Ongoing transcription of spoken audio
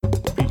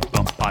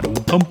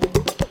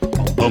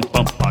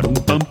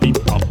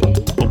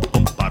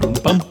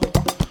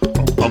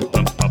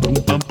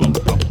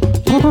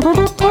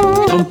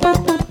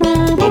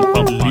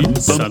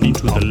Listen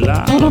to the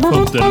laugh of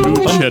the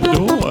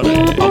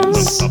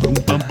luchadores.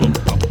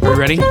 Are we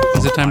ready?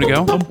 Is it time to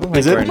go?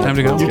 Is it? Time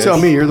to go? You tell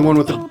me. You're the one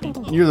with the.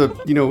 You're the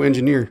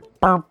engineer.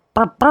 The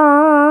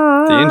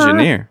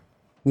engineer.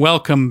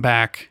 Welcome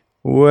back.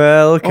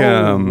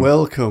 Welcome. Oh,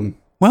 welcome.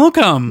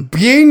 Welcome.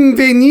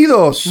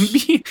 Bienvenidos.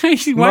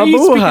 Why are you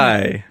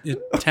Mabuhay.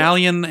 speaking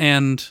Italian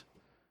and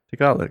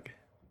Tagalog.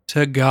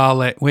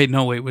 Tagalog? Wait,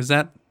 was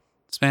that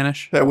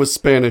Spanish? That was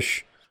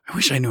Spanish. I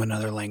wish I knew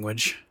another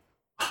language.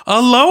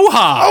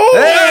 Aloha!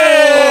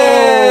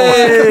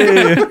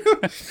 Hey!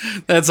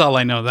 That's all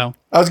I know, though.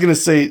 I was gonna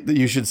say that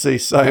you should say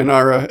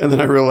sayonara, and then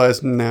I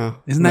realized no.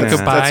 Isn't that Nah.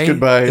 goodbye? That's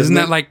goodbye, Isn't isn't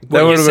that it? like That what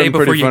you would've say been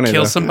before pretty you funny,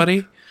 kill though.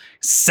 somebody?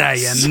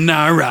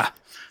 Sayonara.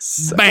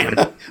 Bam.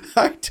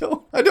 I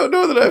don't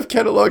know that I've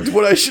cataloged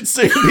what I should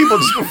say to people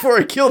just before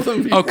I kill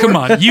them. Oh, come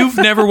on. You've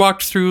never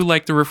walked through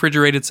like the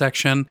refrigerated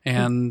section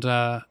and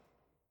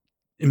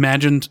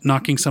imagined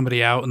knocking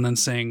somebody out and then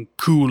saying,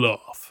 cool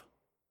off.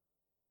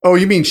 Oh,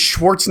 you mean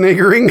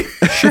Schwarzeneggering?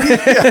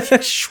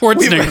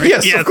 Schwarzenegger.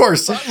 Yes, of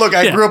course. Look,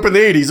 I grew up in the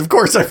 80s. Of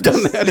course I've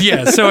done that.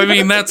 Yeah, so I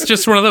mean, that's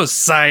just one of those.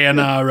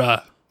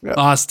 Sayonara. Yeah.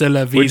 Hasta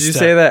la vista. Would you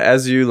say that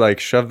as you like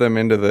shove them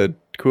into the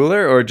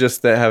cooler, or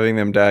just that having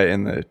them die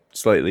in the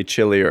slightly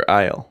chillier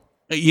aisle?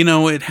 You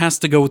know, it has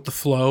to go with the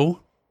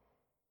flow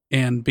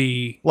and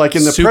be Like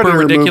in the super Predator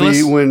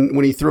ridiculous. movie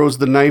when he throws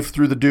the knife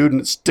through the dude and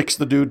it sticks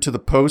the dude to the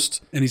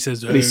post. And he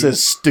says,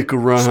 Stick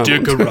around.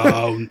 stick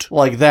around.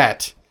 Like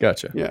that.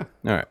 Gotcha. Yeah.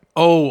 All right.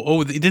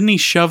 Oh, didn't he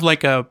shove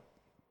what's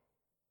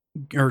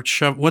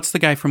the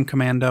guy from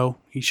Commando?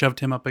 He shoved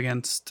him up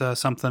against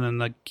something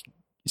and the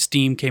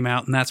steam came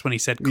out, and that's when he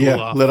said, cool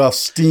off. Let off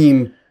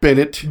steam,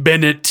 Bennett.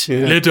 Bennett,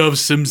 Yeah. let off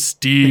some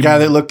steam. The guy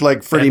that looked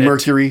like Freddie Bennett.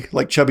 Mercury,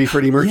 like chubby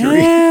Freddie Mercury.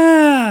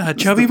 Yeah,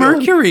 Chubby the villain.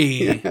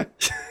 Mercury. Yeah.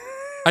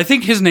 I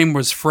think his name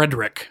was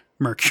Frederick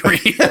Mercury.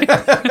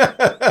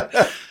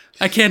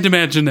 I can't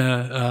imagine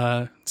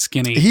a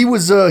skinny. He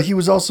was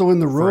also in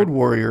the Road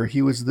Warrior.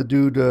 He was the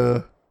dude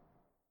with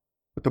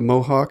the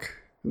mohawk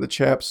and the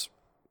chaps.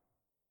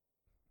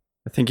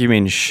 I think you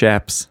mean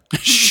Shaps.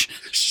 Shh,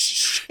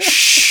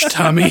 shh,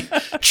 Tommy.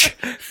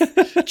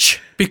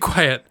 Be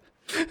quiet.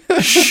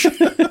 Shh.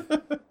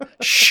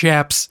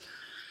 Shaps.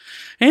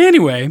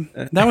 Anyway,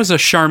 that was a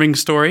charming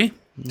story.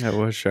 That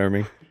was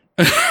charming.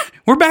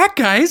 We're back,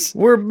 guys.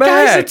 We're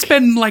back. Guys, it's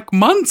been like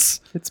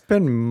months. It's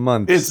been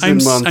months. It's been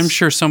months. I'm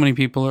sure so many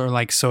people are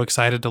like so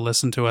excited to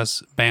listen to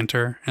us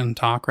banter and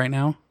talk right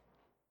now.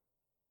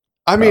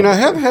 I mean, I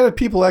have had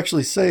people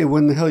actually say,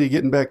 "When the hell are you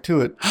getting back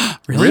to it?"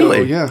 Really?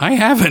 So, yeah. I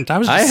haven't. I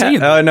was just saying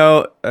that. Oh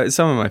no,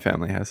 some of my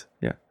family has.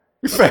 Yeah.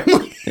 Your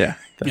family. Yeah.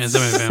 Yeah,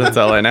 some of my family. That's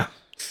all I know.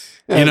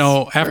 You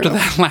know, after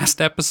that last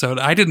episode,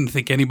 I didn't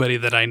think anybody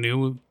that I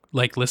knew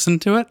like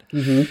listened to it.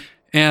 Mm-hmm.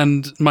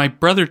 And my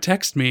brother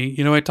texted me,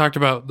 you know, I talked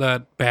about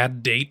that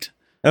bad date.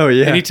 Oh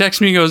yeah. And he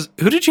texted me and goes,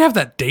 who did you have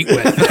that date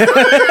with?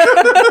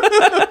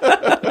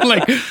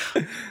 Like,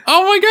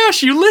 oh my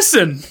gosh, you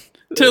listen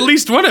to at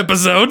least one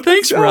episode.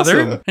 Thanks, That's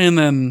brother. awesome. And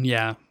then,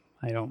 yeah,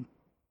 I don't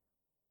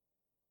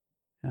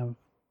have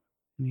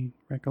any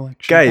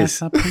recollection. Guys, past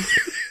that point.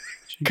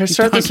 Can I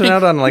start this one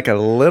out on like a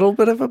little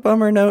bit of a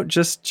bummer note?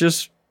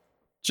 Just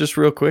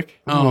real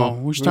quick. Oh,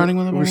 we're starting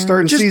with a We're bummer?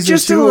 starting season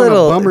just a 2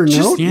 little- on a bummer just-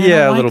 note. I Yeah,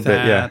 don't a like little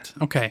bit, yeah. that.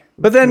 Okay.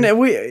 But then Then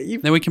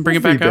we can bring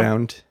it back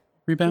up.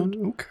 Rebound?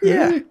 Okay.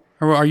 Yeah.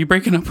 Or are you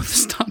breaking up with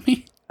this,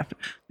 Tommy?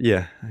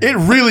 Yeah. It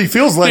really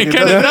feels like it. It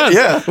kind of does.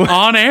 Yeah.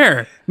 On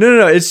air.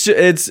 No.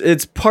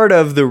 It's part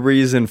of the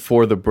reason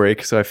for the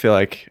break. So I feel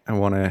like I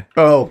want to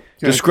Oh. Okay.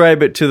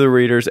 describe it to the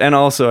readers, and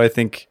also I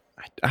think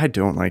I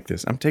don't like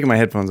this. I'm taking my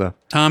headphones off.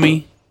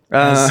 Tommy.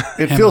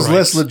 It feels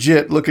less hemorrhoids.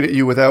 legit looking at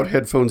you without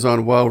headphones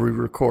on while we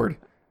record.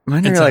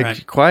 Mine It's are all like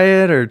right.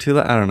 quiet or too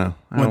loud. I don't know.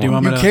 What do you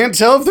want me You to? can't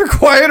tell if they're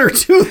quiet or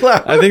too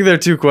loud. I think they're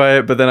too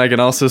quiet, but then I can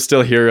also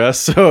still hear us.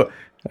 So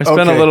I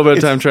spent Okay. a little bit of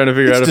It's- time trying to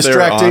figure it's out if they were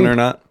distracting. on or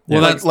not.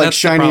 Well, Like- that's like the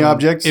shiny problem.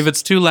 objects? If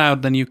it's too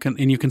loud, then you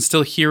can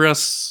still hear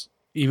us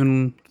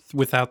even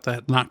without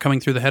that not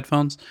coming through the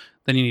headphones.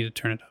 Then you need to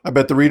turn it up. I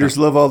bet the readers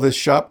love all this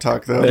shop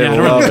talk, though. They Yeah, I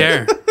don't love really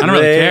it. care. I don't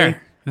really They-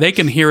 care. They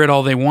can hear it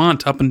all they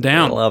want, up and I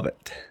down. love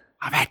it.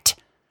 Love it.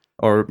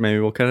 Or maybe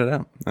we'll cut it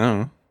out. I don't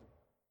know.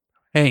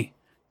 Hey,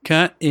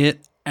 cut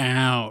it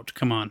out.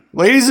 Come on.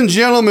 Ladies and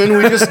gentlemen,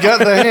 we just got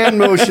the hand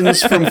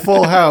motions from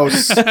Full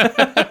House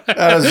out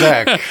of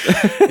Zach.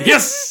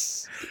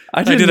 Yes.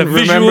 I didn't did a remember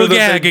visual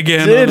that gag they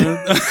again. did. On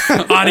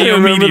the I audio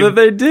remember medium. that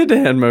they did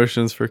hand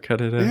motions for cut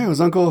it out. Yeah, it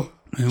was Uncle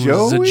was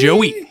Joey.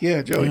 Joey.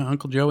 Yeah, Joey. Yeah,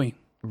 Uncle Joey.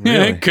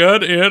 Really? Yeah,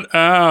 cut it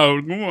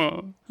out. Come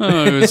on.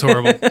 Oh, it was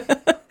horrible.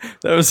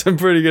 That was a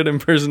pretty good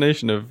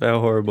impersonation of how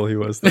horrible he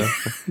was, though.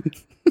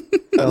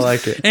 I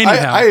like it.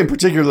 Anyhow. I in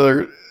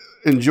particular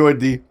enjoyed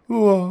the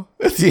 "Whoa"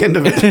 at the end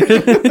of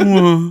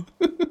it.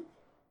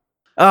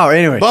 Oh,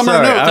 anyway, Bummer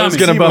sorry. note, I was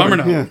Tommy, gonna see, bummer.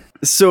 bummer note.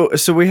 Yeah.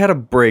 So we had a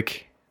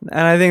break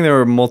And I think there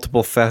were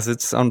multiple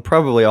facets on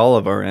probably all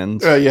of our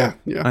ends. Yeah.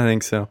 I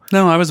think so.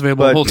 No, I was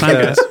available the whole time,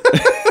 guys.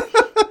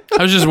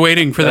 I was just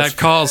waiting for that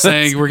call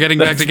saying we're getting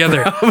back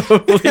together.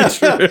 Probably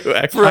true.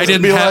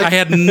 Actually. I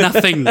had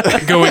nothing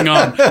going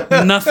on,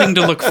 nothing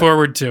to look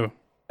forward to.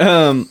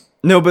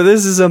 No, but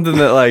this is something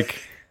that like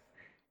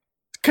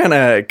kind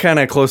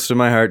of close to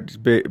my heart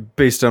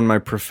based on my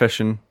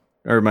profession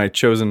or my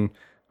chosen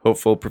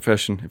hopeful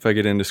profession if I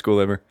get into school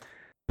ever.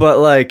 But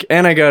like,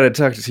 and I got to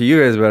talk to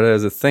you guys about it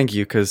as a thank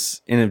you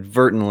because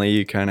inadvertently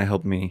you kind of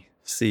helped me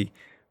see.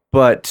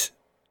 But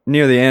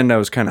near the end, I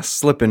was kind of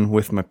slipping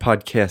with my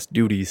podcast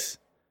duties.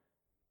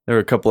 There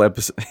were a couple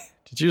episodes.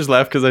 Did you just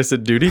laugh because I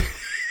said duty?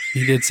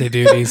 He did say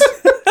duties.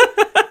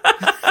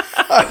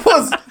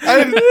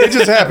 It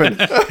just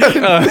happened.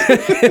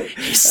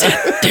 He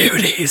said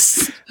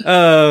duties.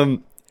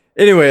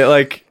 Anyway,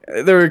 like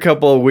there were a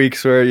couple of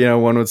weeks where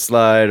one would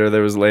slide or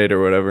there was late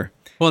or whatever.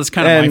 Well, it's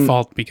kind of my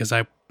fault because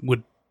I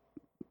would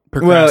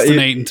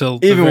procrastinate until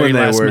the even very when they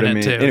last were to minute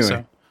me. too. Anyway,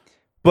 So.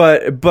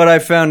 but I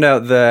found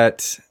out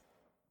that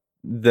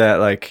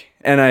like,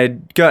 and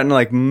I'd gotten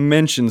like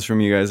mentions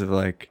from you guys of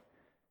like,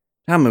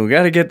 Tommy, we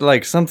got to get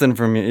like something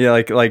from you,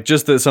 yeah, like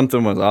just that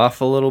something was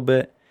off a little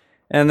bit,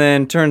 and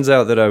then turns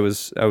out that I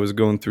was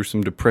going through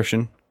some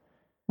depression,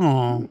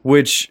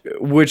 which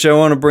I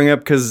want to bring up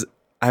because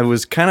I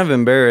was kind of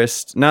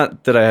embarrassed.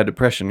 Not that I had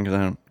depression because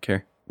I don't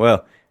care.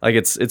 Well, like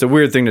it's a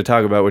weird thing to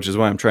talk about, which is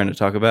why I'm trying to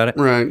talk about it.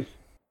 Right.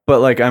 But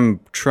like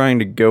I'm trying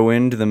to go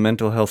into the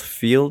mental health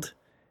field,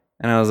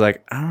 and I was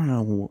like, I don't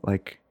know,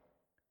 like,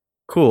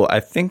 cool,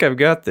 I think I've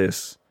got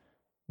this.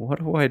 What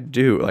do I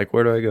do? Like,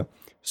 where do I go?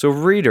 So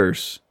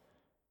readers,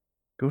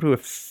 go to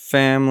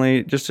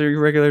just a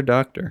regular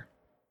doctor.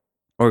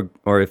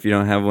 Or if you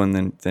don't have one,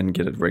 then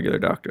get a regular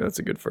doctor. That's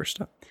a good first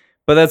step.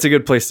 But that's a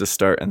good place to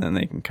start, and then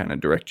they can kind of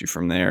direct you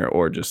from there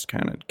or just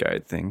kind of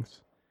guide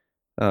things.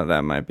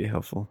 That might be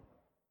helpful.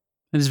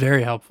 It is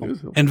very helpful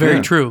and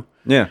very true.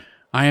 Yeah.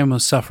 I am a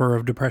sufferer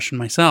of depression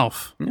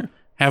myself. Yeah.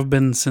 Have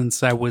been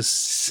since I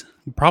was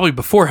probably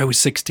before I was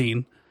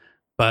 16,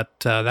 but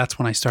that's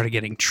when I started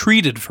getting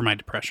treated for my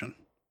depression.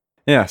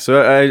 Yeah,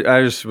 so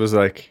I just was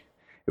like,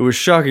 it was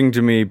shocking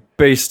to me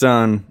based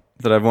on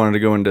that I've wanted to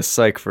go into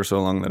psych for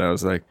so long that I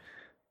was like,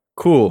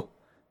 cool,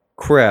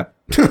 crap,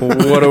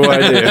 what do I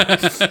do?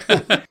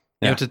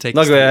 You have to take.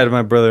 Luckily, I had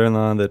my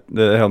brother-in-law that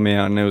helped me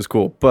out, and it was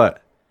cool.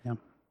 But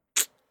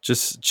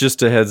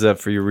just a heads up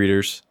for your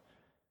readers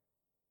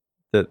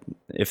that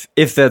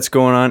if that's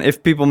going on,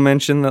 if people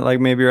mention that like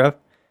maybe you're up,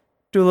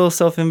 do a little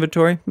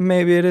self-inventory.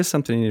 Maybe it is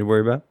something you need to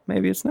worry about.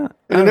 Maybe it's not.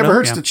 And it never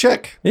hurts to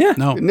check. Yeah.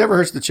 No. It never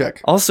hurts to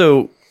check.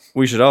 Also,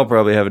 we should all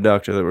probably have a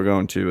doctor that we're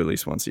going to at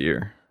least once a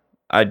year.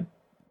 I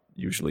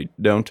usually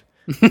don't,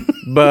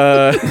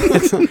 but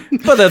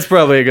that's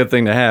probably a good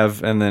thing to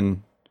have. And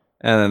then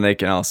they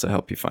can also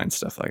help you find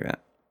stuff like that.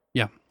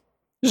 Yeah.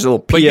 Just a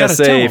little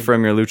PSA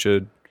from your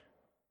lucha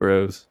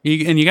bros.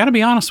 And you got to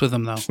be honest with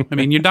them, though. I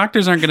mean, your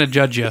doctors aren't going to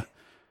judge you.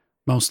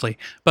 Mostly,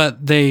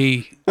 but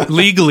they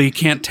legally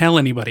can't tell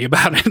anybody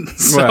about it.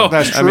 So, well,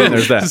 that's true. I mean,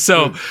 there's that.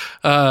 So,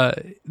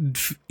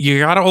 you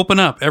got to open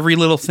up every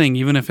little thing,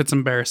 even if it's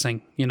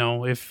embarrassing.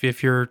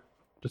 If you're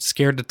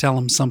scared to tell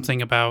them something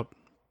about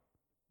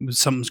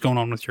something's going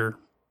on with your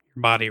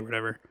body or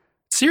whatever,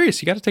 it's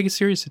serious. You got to take it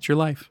serious. It's your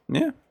life.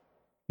 Yeah.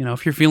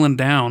 If you're feeling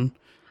down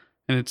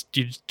and it's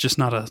just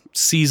not a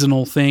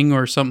seasonal thing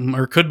or something,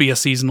 or could be a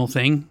seasonal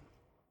thing,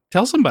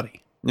 tell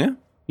somebody. Yeah.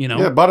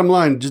 Yeah, bottom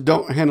line, just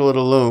don't handle it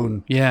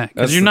alone. Yeah,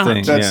 because you're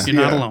not. You're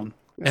not alone.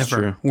 Ever.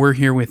 True. We're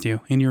here with you,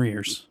 in your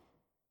ears.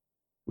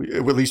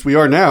 At least we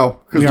are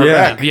now, because we're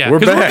back. Yeah, we're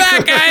back.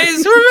 We're back,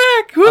 guys. We're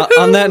back.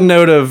 Woo-hoo. On that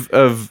note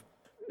of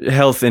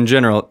health in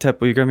general,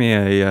 Tep, will you grab me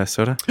a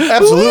soda?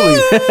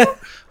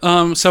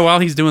 Absolutely. So while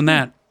he's doing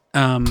that,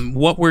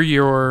 what were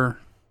your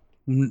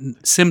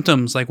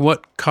symptoms? Like,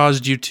 what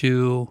caused you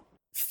to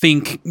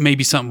think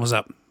maybe something was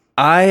up?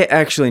 I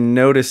actually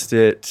noticed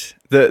it.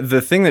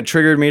 The thing that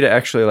triggered me to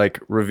actually like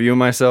review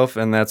myself,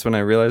 and that's when I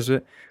realized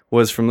it,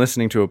 was from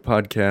listening to a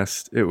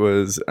podcast. It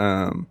was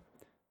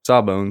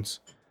Sawbones,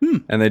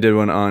 and they did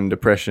one on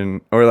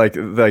depression, or like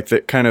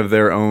the kind of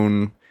their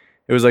own.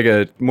 It was like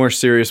a more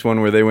serious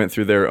one where they went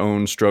through their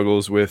own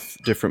struggles with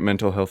different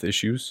mental health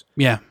issues.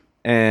 Yeah,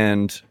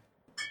 and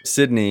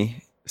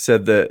Sydney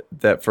said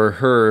that for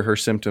her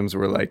symptoms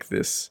were like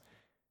this.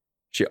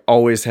 She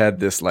always had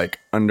this like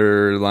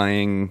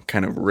underlying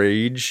kind of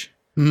rage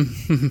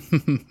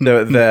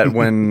that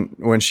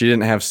when she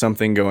didn't have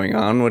something going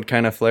on would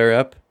kind of flare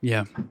up.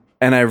 Yeah.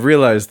 And I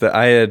realized that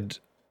I had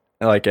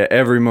like at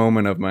every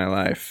moment of my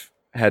life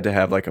had to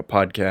have like a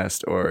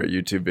podcast or a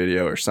YouTube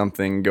video or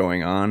something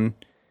going on,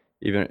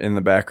 even in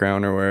the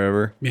background or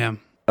wherever. Yeah.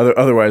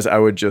 Otherwise, I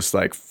would just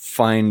like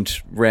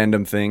find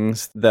random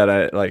things that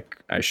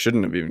I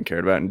shouldn't have even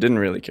cared about and didn't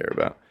really care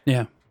about.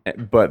 Yeah.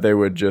 But they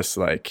would just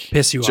like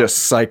piss you just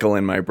off. Cycle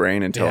in my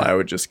brain until I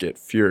would just get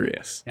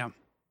furious. Yeah.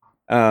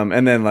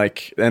 And then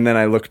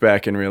I looked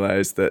back and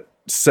realized that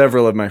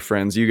several of my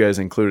friends, you guys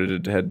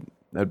included,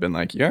 had been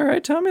like, "You all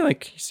right, Tommy?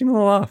 Like, you seem a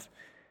little off."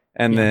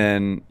 And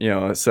then,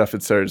 stuff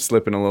had started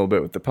slipping a little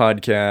bit with the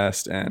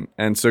podcast.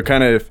 And so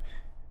kind of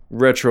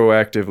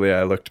retroactively,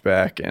 I looked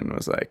back and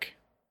was like,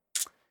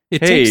 It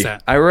takes hey,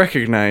 that. I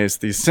recognize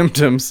these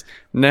symptoms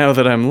now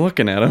that I'm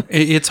looking at them.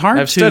 It's hard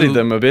I've studied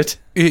them a bit.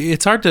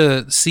 It's hard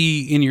to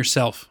see in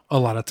yourself a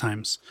lot of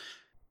times.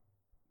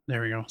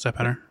 There we go. Is that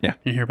better? Yeah.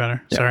 You hear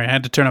better? Yeah. Sorry, I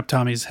had to turn up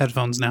Tommy's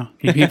headphones now.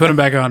 He put them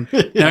back on.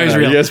 Now he's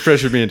real. You guys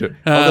pressured me into it.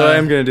 Although I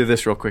am going to do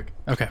this real quick.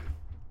 Okay.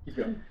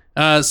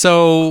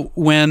 So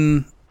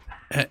when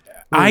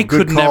I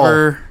good could call.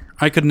 never,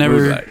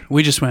 Moonlight.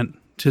 we just went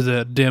to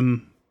the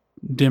dim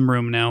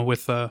room now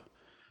with a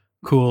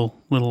cool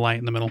little light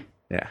in the middle.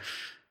 Yeah.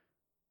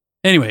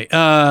 Anyway,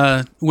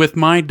 with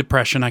my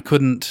depression, I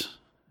couldn't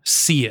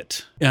see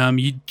it.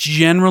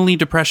 Generally,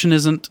 depression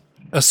isn't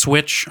a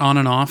switch on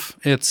and off.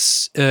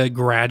 It's a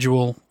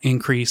gradual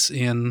increase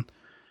in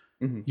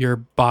your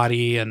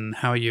body and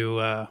how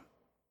you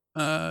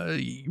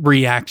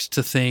react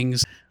to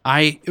things.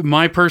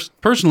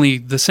 Personally,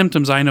 the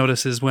symptoms I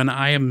notice is when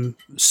I am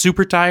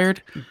super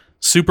tired,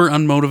 super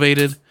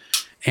unmotivated,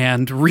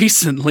 and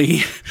recently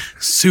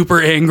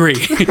super angry.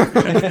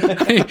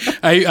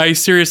 I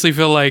seriously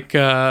feel like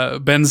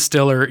Ben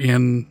Stiller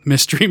in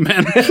Mystery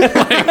Men, like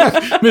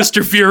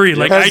Mr. Fury.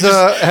 Like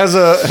Has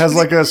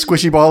like a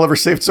squishy ball ever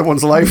saved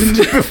someone's life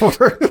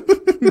before?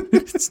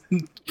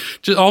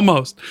 just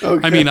almost.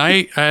 Okay. I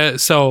mean,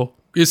 so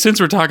since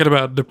we're talking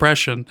about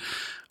depression,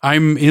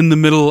 I'm in the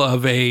middle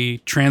of a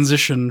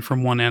transition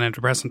from one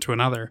antidepressant to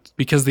another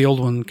because the old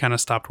one kind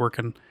of stopped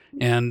working,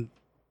 and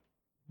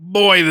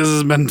boy, this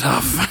has been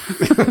tough.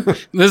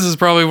 This is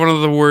probably one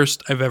of the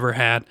worst I've ever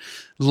had.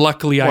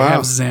 Luckily, I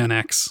have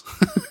Xanax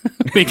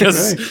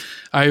because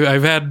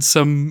I've had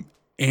some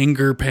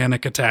anger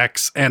panic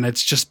attacks, and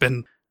it's just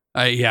been,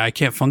 I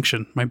can't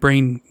function. My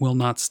brain will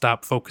not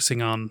stop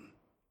focusing on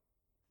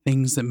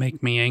things that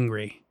make me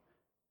angry.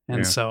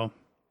 And so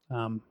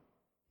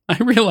I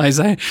realize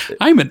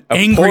I'm an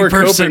angry poor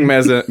person.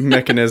 coping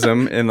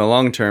mechanism in the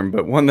long term,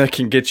 but one that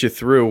can get you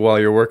through while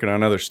you're working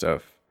on other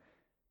stuff.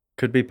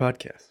 Could be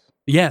podcasts.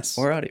 Yes.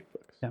 Or audiobooks.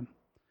 Yeah.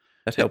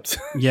 That helps.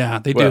 Yeah,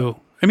 they do.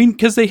 I mean,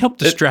 because they help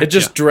distract it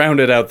just drowned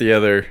out the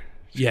other,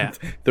 Yeah.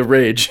 the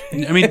rage.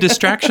 I mean,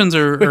 distractions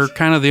are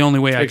kind of the only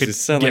way I Makes could it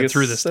sound get like a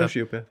through this stuff.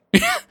 sociopath.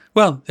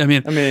 Well, I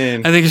mean, I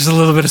mean, I think there's a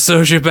little bit of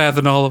sociopath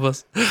in all of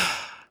us.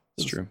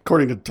 it's true.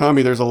 According to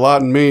Tommy, there's a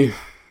lot in me.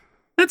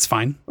 That's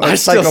fine. I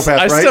psychopath,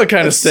 I right? still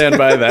kind of stand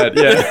by that.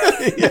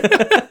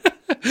 Yeah.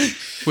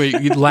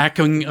 Wait, you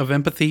lacking of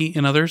empathy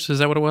in others? Is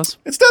that what it was?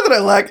 It's not that I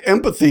lack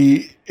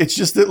empathy. It's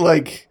just that,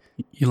 like,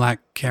 You lack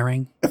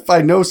caring? if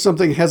I know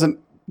something hasn't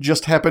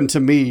just happened to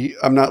me,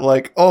 I'm not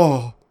like,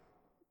 oh,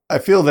 I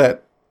feel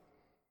that,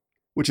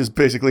 which is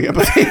basically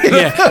empathy.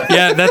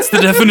 Yeah, that's the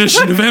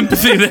definition of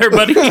empathy there,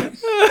 buddy.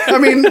 I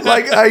mean,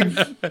 like,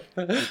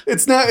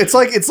 it's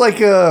like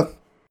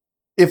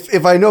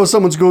if I know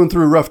someone's going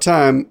through a rough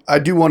time, I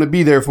do want to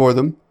be there for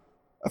them.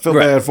 I feel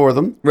Right. bad for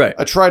them. Right.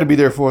 I try to be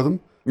there for them.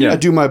 Yeah. I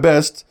do my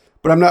best,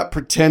 but I'm not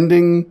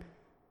pretending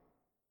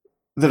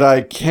that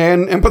I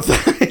can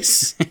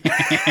empathize.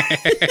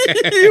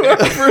 You are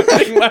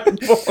breaking my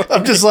board.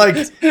 I'm just like,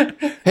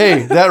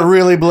 hey, that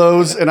really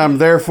blows, and I'm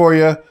there for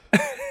you.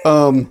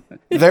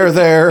 They're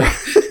there.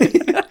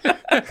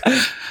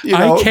 You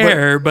know, I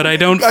care, but I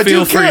don't I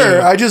feel do for care.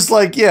 you. I just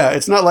like, yeah,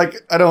 it's not like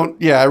I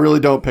don't, I really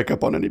don't pick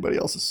up on anybody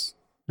else's.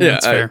 Yeah,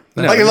 That's fair.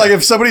 Like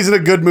if somebody's in a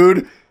good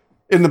mood,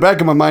 in the back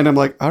of my mind, I'm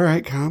like, all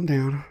right, calm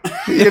down.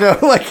 You know,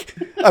 like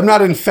I'm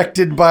not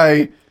infected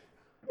by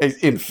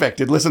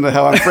listen to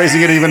how I'm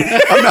phrasing it even.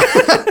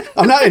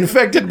 I'm not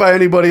infected by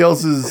anybody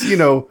else's,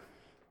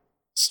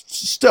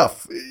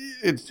 stuff.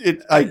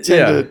 I tend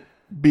to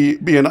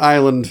be an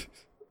island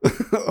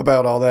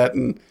about all that,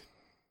 and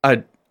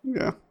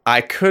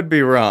I could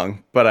be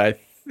wrong, but I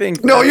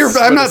think no, that's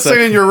I'm what not it's like.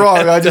 saying you're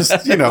wrong. I just,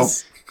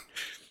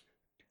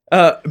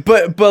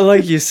 But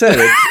like you said,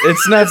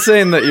 it's not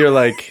saying that you're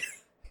like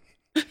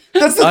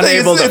that's the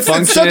unable thing. to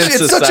function in It's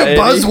such a society.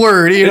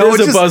 buzzword, It is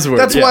it's a buzzword,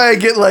 That's yeah. why I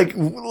get like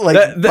and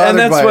bothered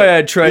that's by why it.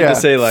 I tried Yeah. to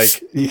say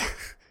like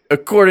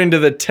according to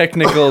the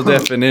technical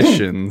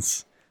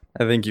definitions,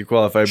 I think you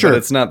qualify, Sure. but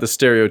it's not the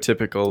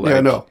stereotypical.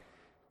 Like, no,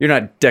 you're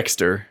not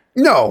Dexter.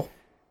 no.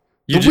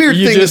 You The weird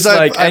you thing just is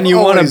I've and you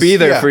want to always- be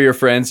there yeah. for your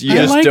friends. You I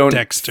just like don't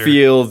Dexter.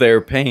 feel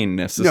their pain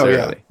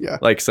necessarily. yeah.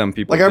 Like some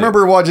people. Like I do.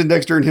 remember watching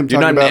Dexter and him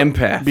You're talking not about an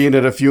empath. being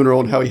at a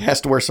funeral and how he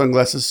has to wear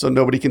sunglasses so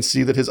nobody can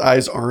see that his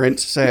eyes aren't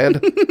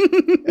sad,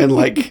 and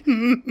like,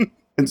 and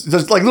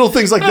there's like little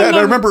things like that. And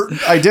I remember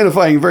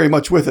identifying very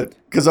much with it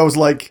because I was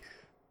like,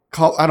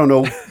 I don't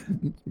know,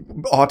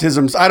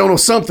 autism's, I don't know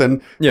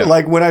something. Yeah. But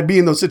like when I'd be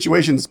in those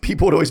situations,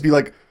 people would always be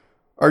like,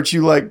 "Aren't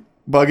you like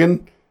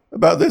bugging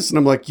about this?" And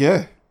I'm like,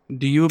 "Yeah."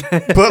 Do you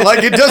But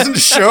like it doesn't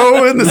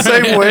show in the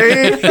same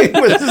way as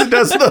it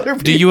does with other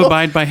people. do you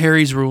abide by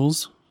Harry's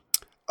rules?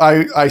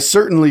 I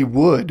certainly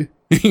would.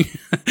 Here's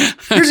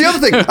the other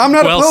thing. I'm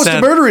not Well opposed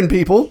said. to murdering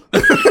people.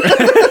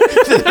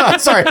 No,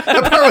 sorry,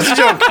 that part was a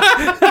joke.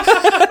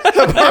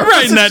 I'm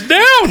writing that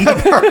down.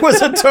 That part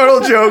was a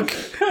total joke.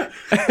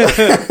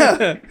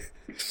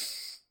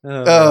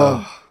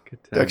 Oh,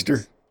 good times.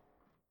 Dexter.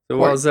 So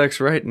while Zach's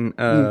writing,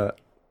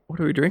 what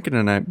are we drinking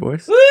tonight,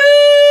 boys?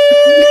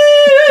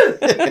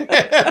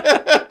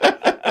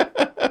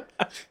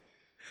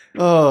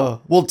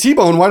 Well,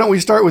 T-Bone, why don't we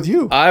start with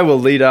you? I will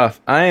lead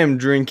off. I am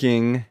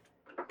drinking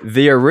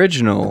the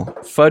original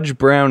Fudge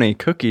Brownie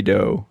Cookie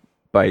Dough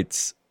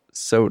Bites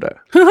soda.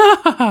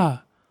 I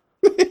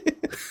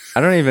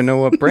don't even know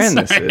what brand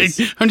this Sorry,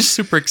 is. I'm just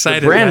super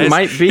excited. The brand guys.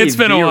 might be It's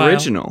been the a while.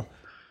 original.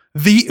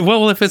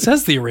 Well, if it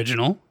says the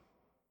original,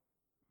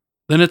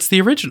 then it's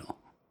the original.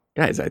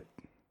 Guys, I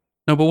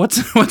No, but what's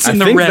in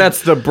the think red?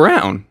 that's the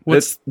brown.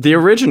 What's- The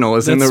original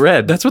is in the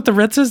red. That's what the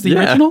red says. The Yeah.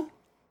 original.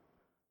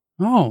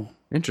 Oh,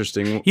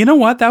 Interesting. you know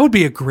what? That would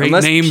be a great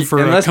name for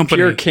a unless company.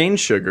 Pure Cane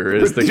Sugar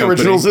is the The company.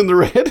 original's in the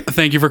red.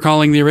 Thank you for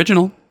calling the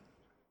original.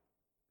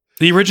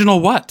 The original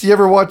what? Do you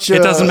ever watch...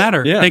 It doesn't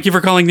matter. yeah. Thank you for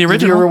calling the Did you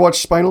original. ever watch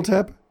Spinal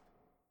Tap?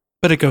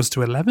 But it goes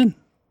to 11.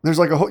 There's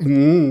like a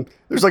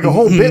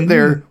whole bit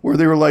there where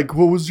they were like,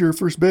 "What was your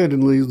first band?"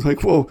 And Lee's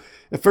like, "Well,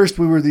 at first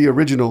we were the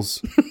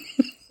Originals,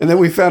 and then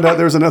we found out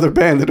there was another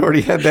band that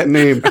already had that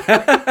name.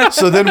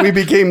 So then we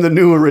became the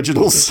New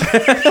Originals,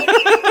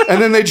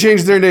 and then they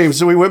changed their name,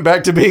 so we went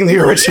back to being the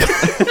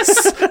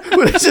Originals."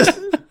 But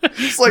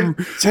it's like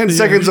 10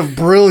 seconds of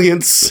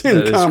brilliance That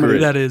in is comedy.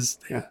 great. That is,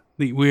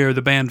 we are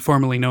the band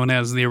formerly known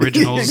as the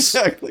Originals,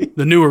 Exactly.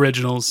 the New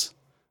Originals,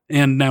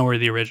 and now we're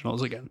the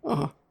Originals again.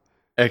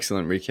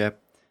 Excellent recap.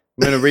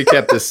 I'm going to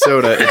recap this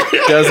soda.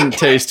 It doesn't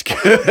taste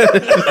good.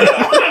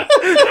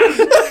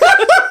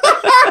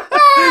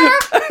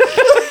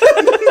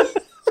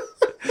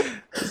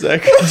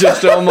 Zach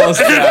just almost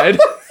died.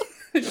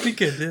 We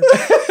could do.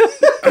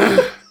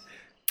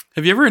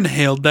 Have you ever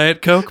inhaled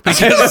Diet Coke?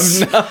 Because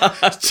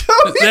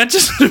that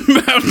just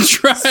about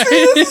dry.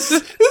 This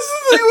is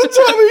the thing with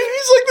Tommy.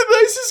 He's like the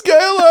nicest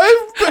guy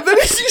alive, but then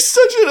he's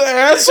such an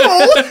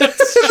asshole at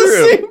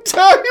the same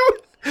time.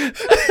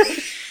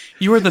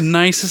 You are the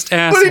nicest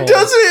asshole. But he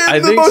does it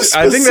in the most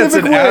I think that's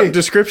specific an way. apt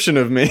description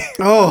of me.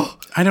 Oh,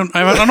 I don't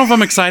know if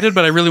I'm excited,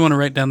 but I really want to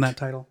write down that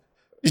title.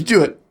 you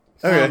do it.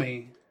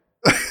 Tommy.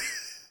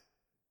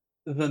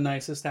 The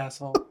nicest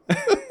asshole.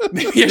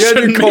 Maybe I had your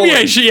should. colon. Maybe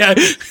I should. Yeah.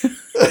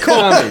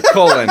 Tommy,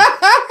 colon.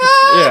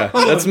 Yeah,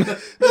 that's me.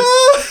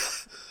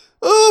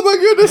 Oh my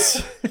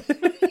goodness.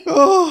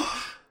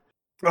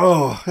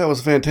 Oh, that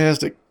was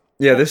fantastic.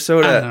 Yeah, this I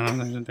soda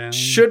don't know.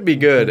 should be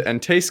good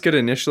and tastes good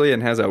initially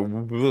and has a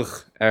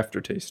ugh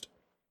aftertaste.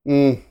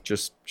 Mm.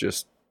 Just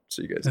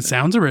so you guys It know.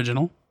 sounds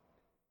original.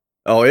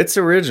 Oh, it's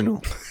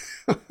original.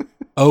 OG.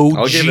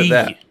 I'll give it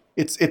that.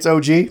 It's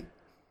OG.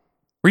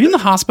 Were you in the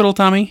hospital,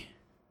 Tommy?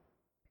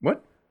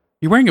 What?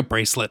 You're wearing a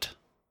bracelet.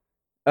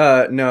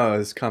 No,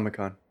 it's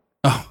Comic-Con.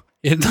 Oh,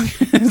 it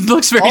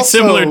looks very Also-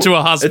 similar to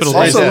a hospital It's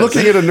bracelet. Also, does.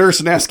 looking at a nurse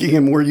and asking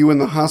him, "Were you in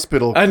the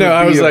hospital?" I know, could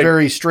I be was a like-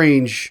 very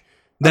strange.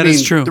 That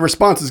is true. The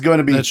response is going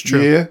to be, That's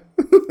true. "Yeah."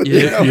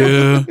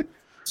 Yeah.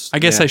 I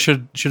guess Yeah. I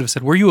should have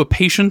said, were you a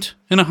patient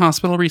in a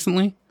hospital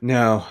recently?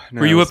 No.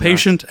 Were you a it's not.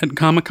 patient at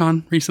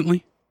Comic-Con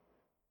recently?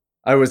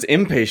 I was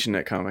impatient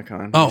at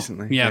Comic-Con Oh,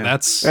 recently. yeah,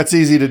 that's... That's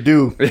easy to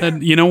do.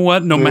 And you know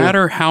what? No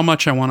matter how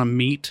much I want to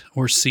meet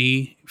or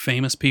see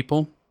famous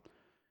people,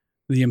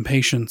 the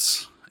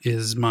impatience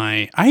is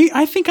my...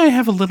 I think I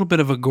have a little bit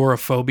of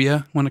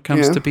agoraphobia when it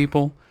comes Yeah. to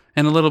people,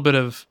 and a little bit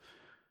of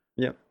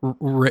Yep.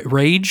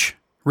 Rage?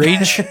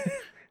 Flames?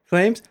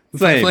 Flames?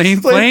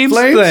 Flames?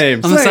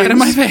 On the side of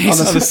my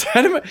face. On the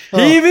side of my...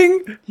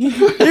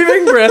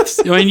 Heaving breaths.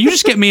 I mean, you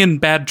just get me in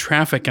bad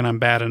traffic and I'm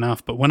bad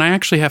enough, but when I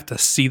actually have to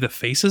see the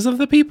faces of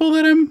the people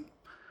that I'm...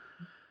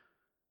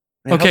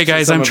 Okay,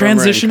 guys, I'm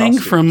transitioning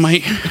from my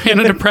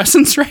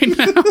antidepressants right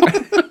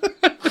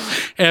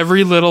now.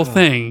 Every little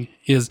thing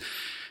is...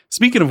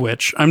 Speaking of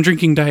which, I'm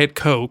drinking Diet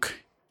Coke.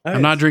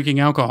 I'm not drinking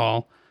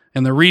alcohol.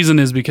 And the reason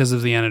is because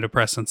of the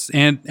antidepressants.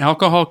 And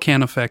alcohol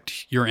can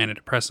affect your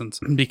antidepressants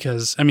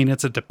because, I mean,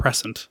 it's a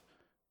depressant.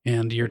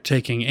 And you're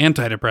taking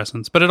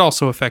antidepressants, but it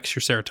also affects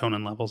your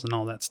serotonin levels and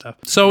all that stuff.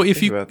 So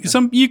if you about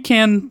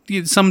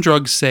that. some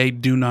drugs say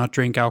do not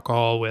drink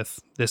alcohol with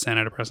this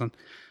antidepressant.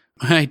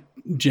 I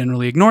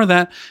generally ignore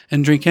that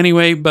and drink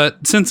anyway,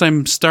 but since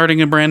I'm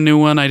starting a brand new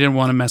one, I didn't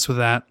want to mess with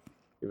that.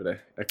 Give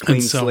it a clean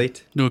And so,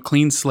 slate. do a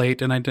clean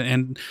slate,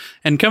 and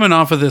and coming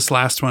off of this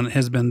last one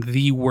has been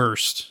the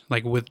worst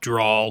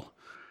withdrawal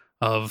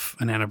of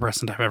an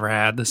antidepressant I've ever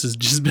had. This has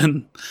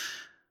been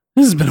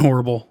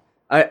horrible.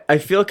 I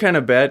feel kind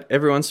of bad.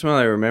 Every once in a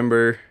while I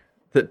remember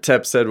that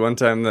Tep said one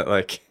time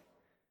that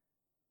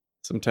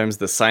sometimes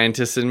the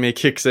scientist in me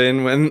kicks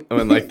in when the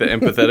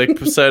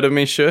empathetic side of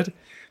me should.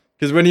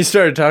 Because when you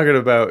started talking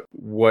about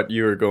what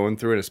you were going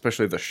through, and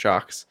especially the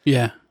shocks,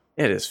 Yeah,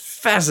 it is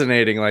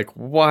fascinating,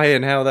 why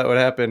and how that would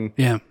happen.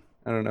 yeah.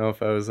 I don't know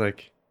if I was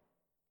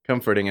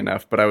comforting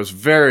enough, but I was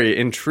very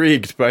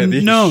intrigued by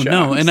these No,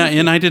 shocks.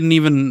 and I didn't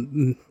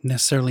even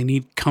necessarily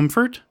need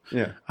comfort.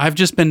 Yeah. I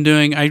just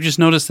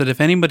noticed that if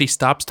anybody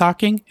stops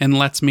talking and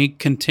lets me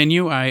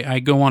continue, I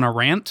go on a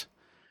rant.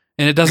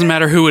 and it doesn't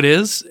matter who it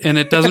is, and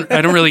I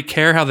don't really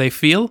care how they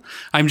feel.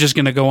 I'm just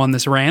going to go on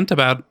this rant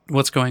about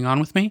what's going on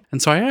with me.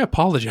 And so I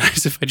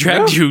apologize if I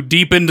dragged you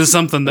deep into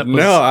something that was...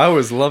 No, I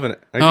was loving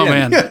it. Oh,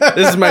 man.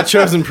 This is my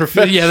chosen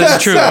profession. Yeah,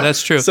 that's true.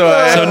 That's true. So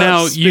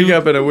now speak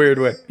up in a weird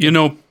way. you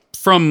know,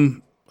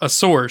 from a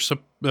source,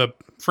 a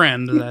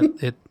friend,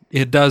 that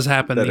it does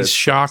happen. That These it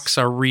shocks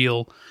are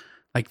real.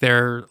 Like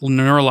they're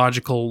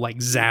neurological like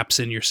zaps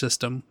in your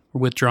system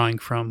withdrawing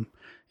from.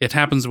 It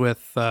happens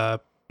with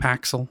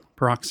Paxil,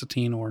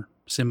 paroxetine, or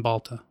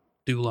Cymbalta,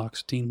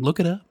 duloxetine. Look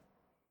it up.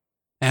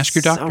 Ask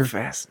your doctor. So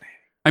fascinating.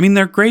 I mean,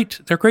 they're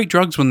great. They're great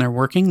drugs when they're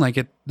working. Like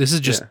this is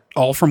just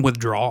all from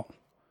withdrawal.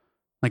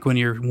 Like when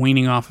you're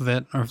weaning off of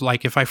it, or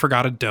like if I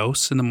forgot a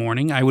dose in the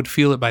morning, I would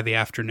feel it by the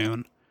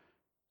afternoon.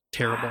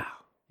 Terrible. Wow.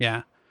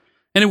 Yeah.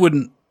 And it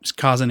wouldn't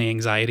cause any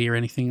anxiety or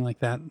anything like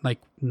that, like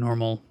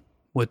normal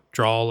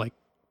withdrawal, like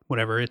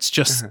whatever. It's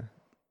just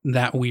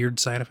that weird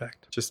side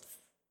effect. Just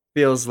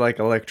feels like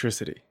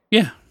electricity.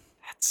 Yeah.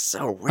 That's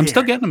so weird. I'm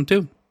still getting them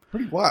too.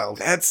 Pretty wild.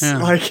 That's Yeah.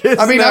 like,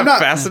 I mean, I'm not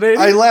fascinating.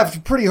 I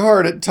laughed pretty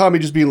hard at Tommy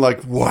just being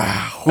like,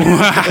 "Wow,"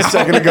 a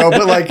second ago,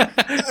 but like,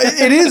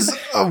 it is,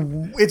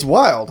 it's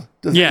wild.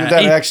 Yeah,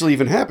 that it- actually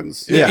even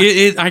happens. Yeah.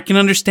 I can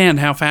understand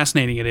how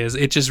fascinating it is.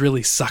 It just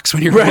really sucks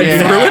when you're Right, going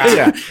yeah, through it.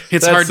 yeah.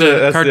 It's That's hard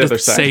the to other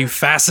side. say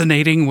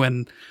fascinating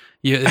when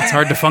it's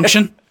hard to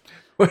function.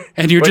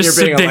 And you're when just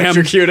you're being damn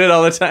electrocuted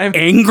all the time.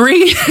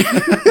 angry.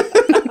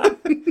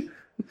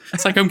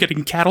 It's like I'm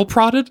getting cattle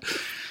prodded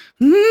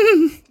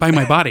by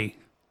my body.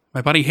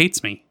 My body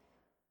hates me.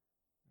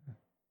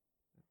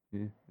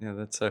 Yeah,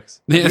 that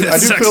sucks. Yeah, that I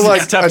do sucks. feel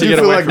like It's tough I to do get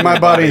feel away like from my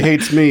your body body.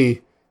 hates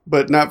me,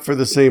 but not for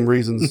the same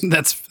reasons.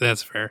 That's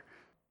fair.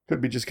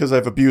 Could be just because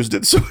I've abused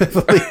it so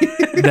heavily.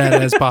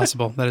 That is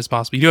possible. That is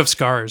possible. You do have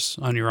scars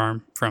on your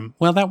arm from.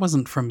 Well, that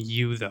wasn't from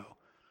you though.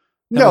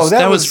 No,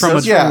 that was from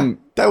a. yeah.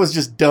 That was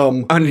just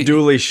dumb.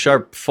 Unduly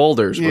sharp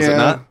folders, was it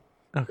not?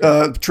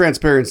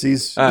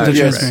 Transparencies. The Yes.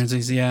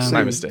 transparencies, yeah.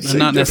 My mistake.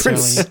 Not Same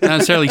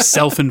necessarily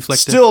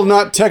self-inflicted. Still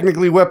not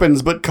technically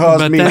weapons, but caused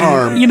but me then,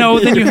 harm. you know,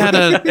 then you had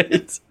a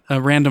Right.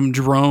 random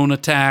drone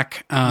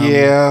attack.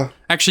 Yeah.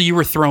 Actually, you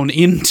were thrown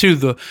into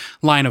the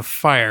line of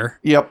fire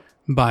Yep.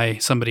 by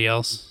somebody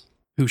else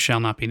who shall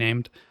not be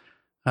named.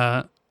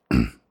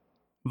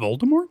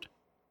 Voldemort?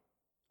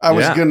 I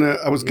was Yeah.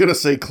 gonna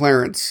say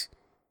Clarence.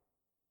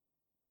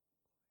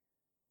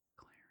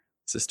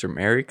 Sister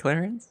Mary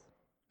Clarence?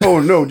 Oh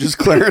no, just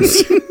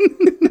Clarence.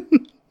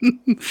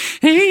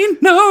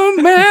 Ain't no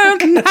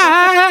mountain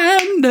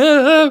high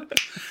enough.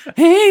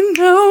 Ain't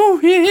no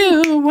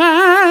hill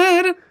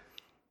wide.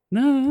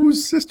 No.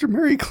 Who's Sister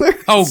Mary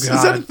Clarence? Oh, Is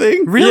that a God.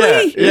 thing?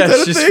 Really? Yeah, that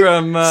a she's thing?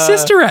 from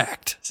Sister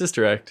Act.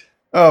 Sister Act.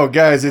 Oh,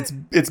 guys, it's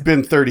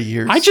been 30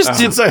 years. I just did.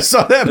 since I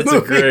saw that That's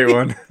movie. a great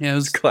one. Yeah, it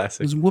was, It's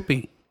classic. it was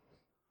Whoopi.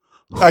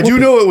 I do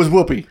know it was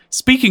Whoopi.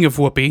 Speaking of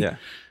Whoopi, Yeah.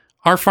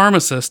 our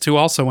pharmacist who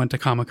also went to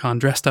Comic-Con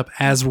dressed up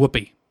as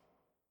Whoopi.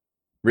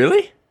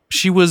 Really?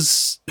 She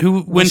was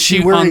when Was she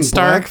wearing on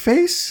Star.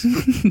 blackface?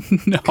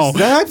 No,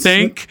 That's-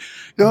 thank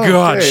Oh,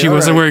 God okay, she all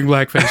wasn't right. wearing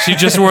blackface. She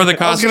just wore the I was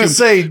costume. gonna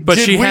say, but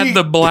did she we- had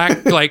the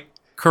black like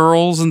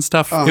curls and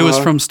stuff. It was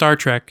Uh-huh. from Star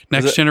Trek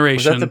Next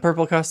Generation. Was that the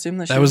purple costume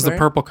that she That was the wearing?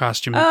 purple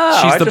costume.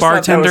 Oh, She's I the just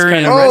thought that was bartender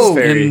in, kinda Oh,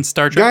 in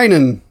Star Trek.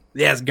 Guinan.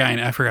 Yes,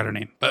 Guinan. I forgot her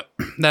name, but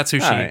that's who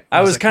she. All right.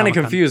 I was at kind of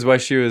Comic-Con. confused why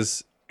she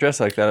was dressed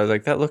like that. I was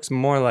like, that looks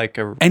more like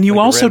a. And you like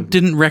a also red-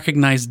 didn't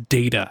recognize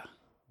Data.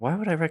 Why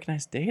would I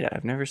recognize Data?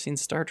 I've never seen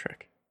Star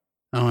Trek.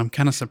 Oh, I'm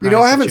kind of surprised. You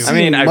know, I that haven't you-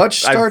 seen- I mean,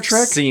 much Star I've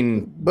Trek,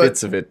 seen but-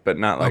 bits of it, but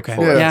not like Okay.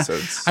 full Yeah.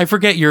 episodes. I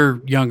forget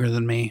you're younger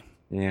than me.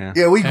 Yeah.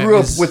 Yeah, we That grew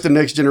up is- with the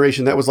Next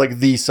Generation. That was like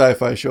the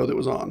sci-fi show that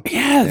was on.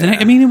 Yeah,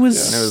 I mean, it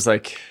was, And it was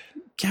like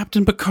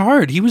Captain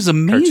Picard. He was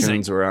amazing.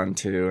 cartoons were on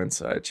too, and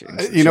so I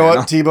changed. the You know what,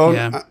 channel. T-Bone?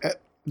 Yeah.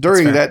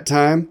 During fair. that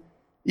time,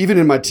 even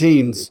in my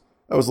teens,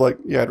 I was like,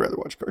 yeah, I'd rather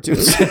watch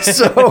cartoons.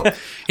 So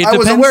It I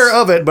was depends- aware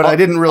of it, but I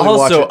didn't really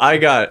watch Also, it. I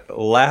got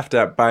laughed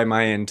at by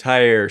my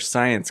entire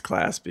science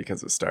class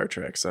because of Star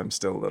Trek, so I'm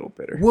still a little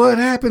bitter. What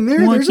happened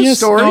there? What? There's a Yes,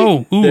 story.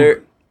 Oh, ooh.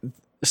 There,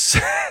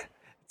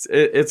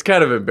 it's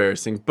kind of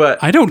embarrassing,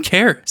 but I don't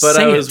care. But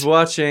Say I was it.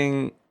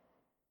 watching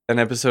an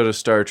episode of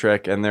Star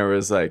Trek, and there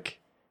was like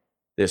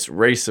this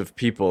race of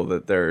people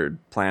that their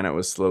planet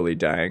was slowly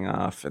dying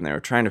off, and they were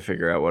trying to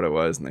figure out what it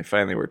was, and they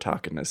finally were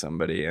talking to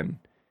somebody, and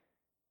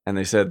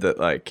they said that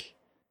like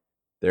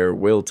their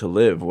will to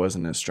live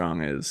wasn't as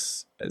strong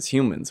as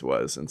humans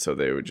was, and so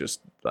they would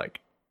just like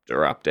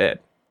drop dead.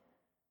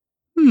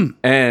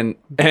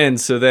 And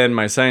so then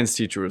my science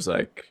teacher was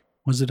like,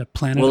 Was it a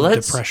planet Well, of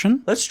let's-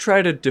 depression? let's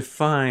try to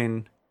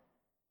define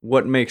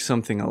what makes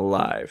something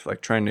alive,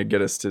 like trying to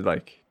get us to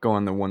like go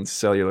on the one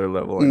cellular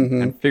level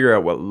and figure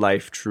out what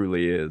life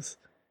truly is.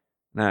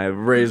 And I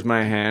raised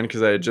my hand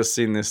because I had just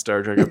seen this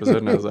Star Trek episode,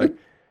 and I was like,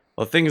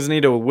 well, things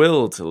need a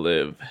will to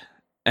live.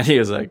 And he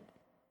was like,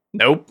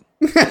 nope.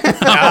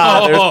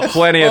 There's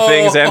plenty of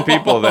things and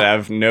people that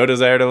have no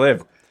desire to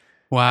live.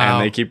 Wow.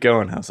 And they keep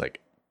going. I was like,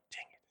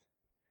 dang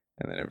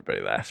it. And then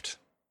everybody laughed.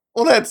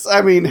 Well,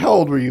 how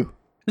old were you?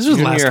 This was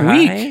last Junior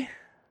week. high?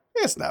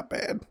 It's not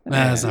bad.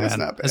 That's it's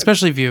not bad.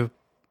 Especially if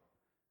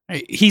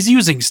he's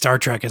using Star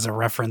Trek as a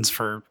reference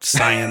for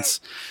science.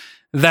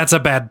 That's a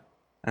bad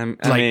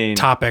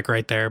topic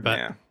right there. But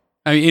yeah.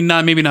 I mean,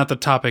 maybe not the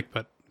topic,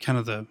 but kind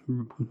of the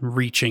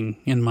reaching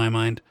in my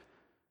mind.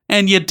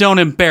 And you don't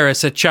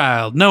embarrass a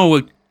child.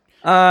 No.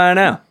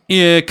 No.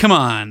 Yeah, come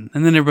on.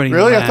 And then everybody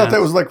Really? laughs. I thought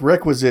that was like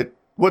requisite.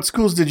 What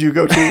schools did you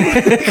go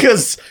to?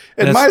 Because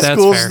in my That's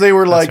schools, fair. they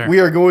were That's like, fair. we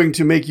are going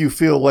to make you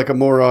feel like a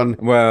moron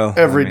Well,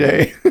 every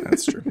day.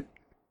 That's true.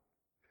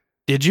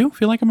 Did you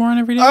feel like a moron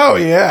every day? Oh,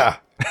 yeah.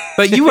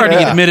 But you already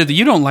Yeah. admitted that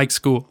you don't like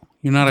school.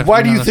 You're not.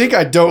 Why do you think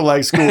I don't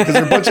like school? Because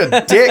they're a bunch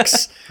of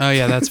dicks. Oh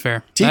yeah, that's fair.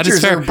 That Teachers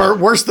is fair. are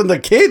worse than the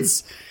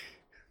kids.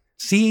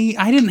 See,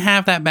 I didn't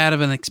have that bad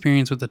of an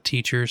experience with the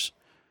teachers.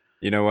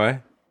 You know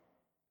why?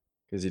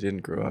 Because you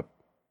didn't grow up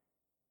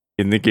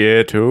in the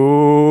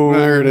ghetto.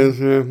 There it is.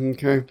 Yeah,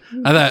 okay.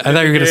 I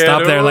thought you were gonna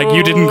stop there. Like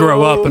you didn't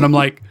grow up, and I'm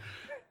like,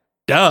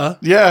 duh.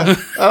 Yeah,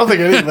 I don't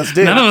think any of us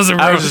did. None of us are.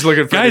 I was just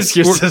looking for guys.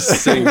 an excuse to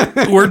sing.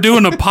 We're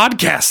doing a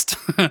podcast.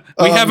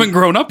 We haven't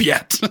grown up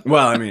yet.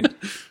 Well, I mean,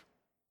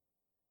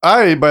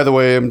 I, by the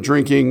way, am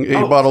drinking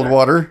a bottled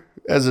water,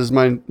 as is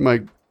my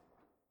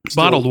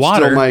Bottled still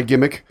water. my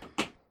gimmick.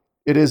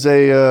 It is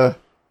a Where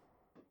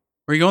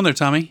are you going there,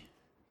 Tommy?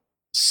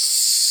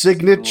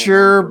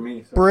 signature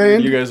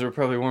brand. you guys were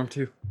probably warm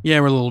too. Yeah,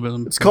 we're a little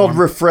bit. It's called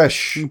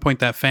Refresh. You can point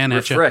that fan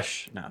at you.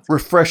 Refresh. No, it's-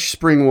 Refresh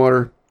spring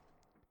water.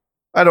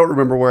 I don't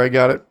remember where I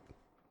got it.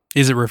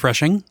 Is it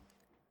refreshing?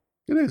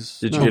 It is.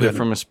 Did you No. get it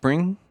from a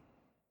spring?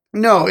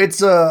 No,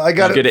 it's I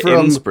got Did you it get it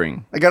from in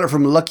spring? I got it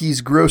from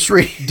Lucky's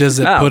Grocery. Does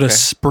it Oh, put a okay.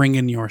 spring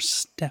in your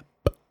step?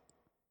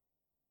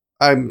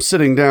 I'm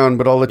sitting down,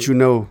 but I'll let you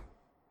know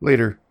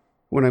later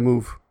when I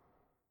move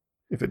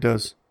if it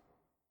does.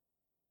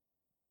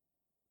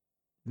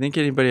 Think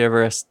anybody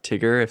ever asked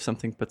Tigger if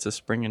something puts a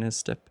spring in his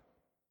step?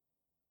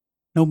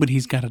 No, but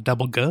he's got a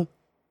double go.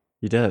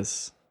 He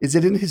does. Is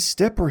it in his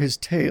step or his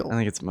tail? I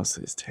think it's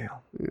mostly his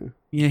tail.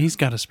 Yeah, he's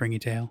got a springy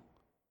tail.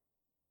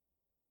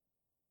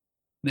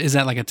 Is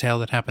that like a tail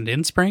that happened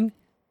in spring?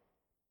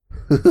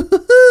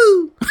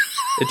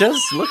 It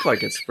does look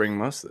like it's spring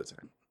most of the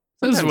time.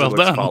 This is Sometimes well it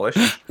looks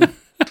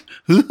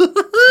done.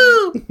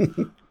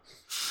 polished.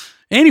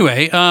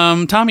 Anyway,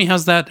 Tommy,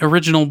 how's that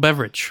original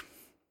beverage?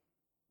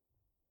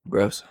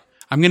 Gross.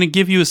 I'm going to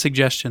give you a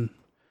suggestion.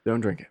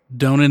 Don't drink it.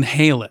 Don't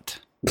inhale it.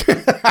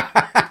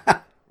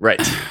 Right.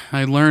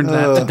 I learned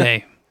that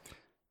today.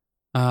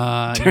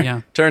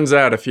 Yeah. Turns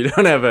out if you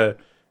don't have a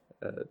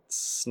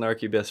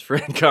snarky best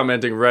friend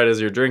commenting right as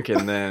you're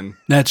drinking, then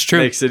That's true.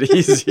 makes it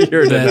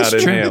easier to That's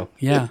not true. inhale.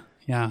 Yeah,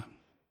 yeah.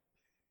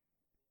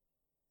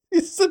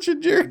 He's such a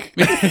jerk.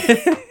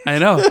 I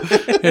know.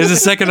 There's a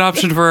second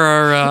option for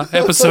our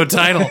episode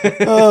title.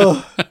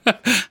 Oh,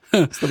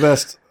 it's the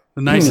best.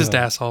 The nicest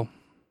asshole.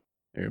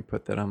 You're going to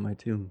put that on my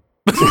tomb.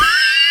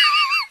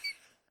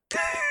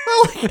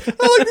 I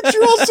like that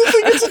you also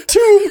think it's a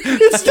tomb.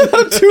 It's not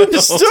a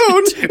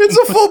tombstone. It's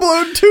a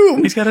full-blown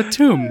tomb. He's got a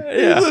tomb.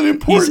 He's an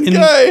important He's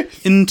guy.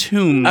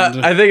 Entombed.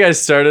 I think I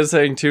started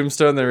saying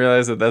tombstone, then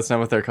realized that that's not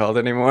what they're called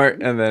anymore,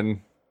 and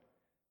then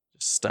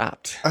just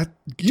stopped.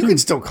 You can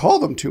still call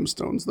them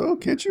tombstones, though,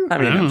 can't you? I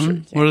mean, I I'm don't sure know.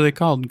 you can. What are they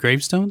called?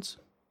 Gravestones?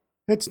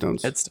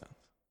 Headstones. Headstone.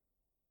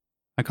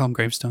 I call them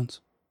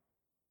gravestones.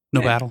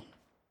 No Hey. battle.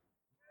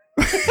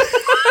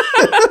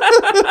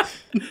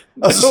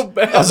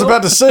 I was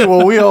about to say,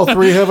 well, we all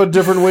three have a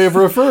different way of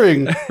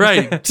referring.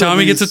 Right.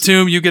 Tommy gets a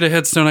tomb, you get a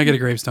headstone, I get a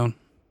gravestone.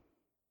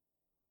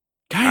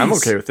 Guys, I'm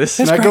okay with this.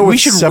 That's Can I great. go We with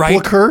should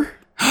sepulcher?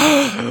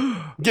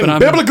 But Getting I'm-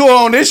 biblical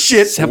on this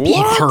shit.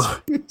 Sepulcher.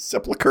 What?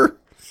 Sepulcher.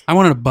 I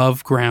want an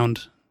above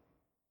ground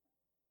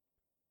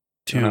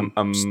tomb.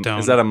 stone.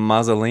 Is that a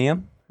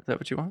mausoleum? Is that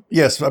what you want?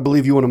 Yes, I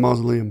believe you want a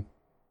mausoleum.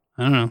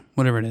 I don't know.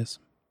 Whatever it is.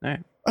 All right.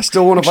 I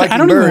still want a Actually, Viking I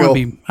don't even burial. want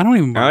to be. I don't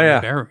even want Oh, to yeah.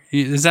 be buried.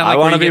 Is that like I where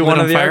want to you be get one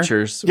lit of the on fire?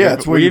 archers. Yeah,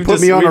 it's where you We've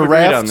put me on a we've agreed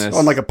raft this.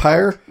 on like a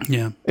pyre,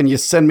 Yeah. and you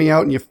send me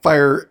out and you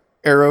fire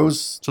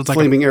arrows, So it's like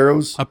flaming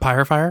arrows, A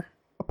pyre fire?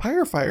 a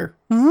pyre fire,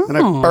 Oh. and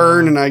I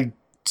burn and I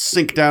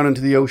sink down into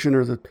the ocean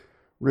or the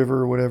river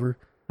or whatever.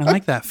 I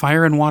like that.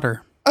 Fire and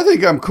water. I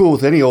think I'm cool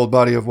with any old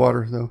body of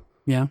water, though.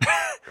 Yeah.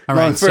 All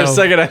right. For a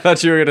second, I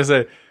thought you were gonna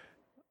say,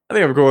 "I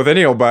think I'm cool with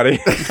any old body."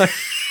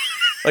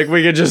 Like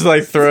we could just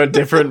like throw a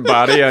different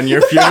body on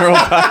your funeral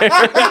pyre.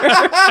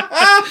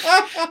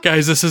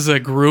 guys, this is a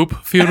group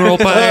funeral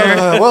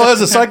pyre. Well,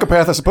 as a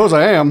psychopath, I suppose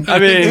I am. I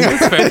mean,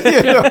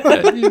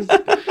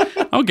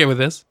 I'm okay with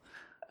this.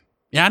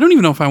 Yeah, I don't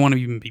even know if I want to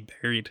even be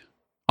buried.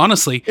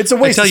 Honestly, It's a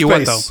waste I tell of you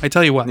what, space. though. I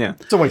tell you what. yeah.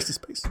 It's a waste of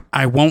space.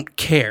 I won't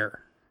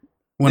care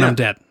when Yeah. I'm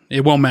dead.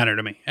 It won't matter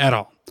to me at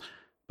all.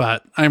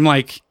 But I'm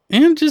like,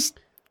 just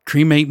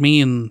cremate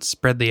me and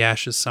spread the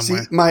ashes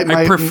somewhere.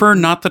 I prefer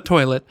not the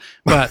toilet,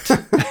 but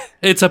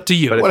it's up to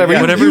you. But if whatever.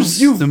 Whatever's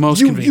the most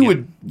you convenient.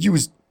 would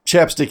use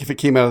chapstick if it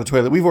came out of the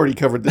toilet. We've already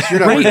covered this.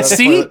 You're not worried Right, about the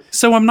see? toilet.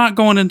 So I'm not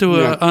going into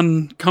Yeah. an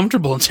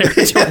uncomfortable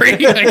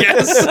territory, I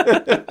guess.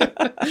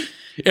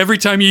 Every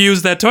time you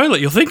use that toilet,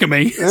 you'll think of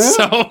me.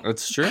 So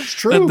That's true. It's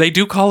true. they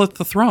do call it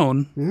the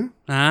throne. Yeah.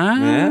 Ah.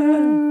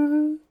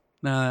 Yeah.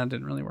 No, that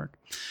didn't really work.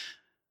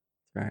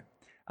 Right.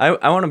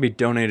 I want to be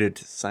donated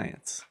to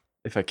science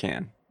if I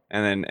can,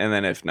 and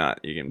then if not,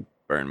 you can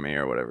burn me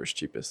or whatever's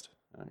cheapest.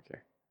 I don't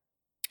care.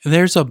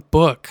 There's a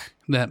book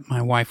that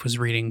my wife was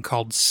reading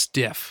called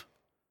Stiff,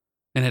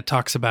 and it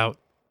talks about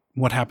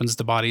what happens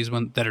to bodies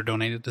that are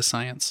donated to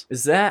science.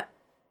 Is that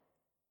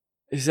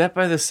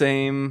by the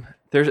same?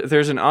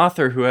 There's an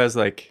author who has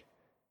like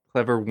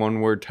clever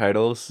one-word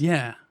titles.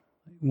 Yeah,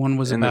 one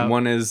was and about then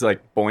one is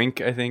like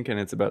Boink, I think, and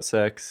it's about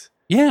sex.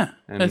 Yeah,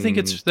 I think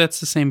that's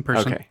the same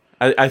person. Okay,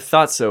 I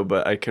thought so,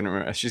 but I couldn't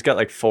remember. She's got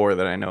like 4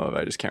 that I know of.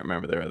 I just can't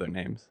remember their other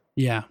names.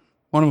 Yeah,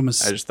 one of them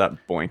is. I just thought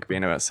Boink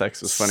being about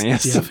sex was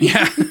funniest.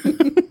 Yeah.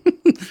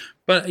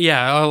 But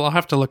yeah, I'll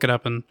have to look it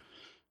up and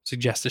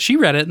suggest it. She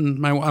read it, and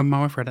my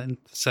wife read it and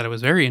said it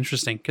was very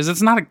interesting because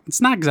it's not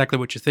exactly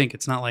what you think.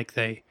 It's not like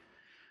they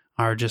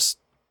are just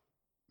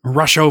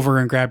rush over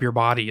and grab your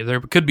body.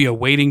 There could be a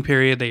waiting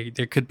period.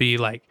 There could be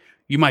like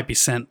you might be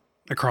sent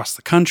across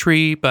the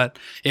country, but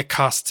it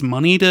costs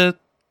money to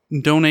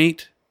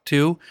donate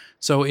too.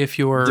 So if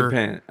you're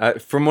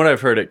from what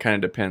I've heard, it kind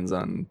of depends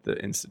on the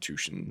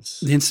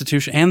institutions,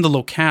 and the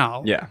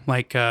locale. Yeah,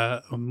 like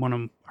one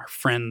of our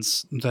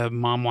friends, the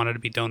mom wanted to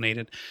be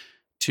donated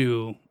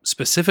to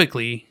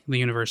specifically the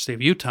University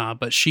of Utah,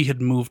 but she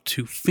had moved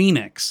to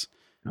Phoenix,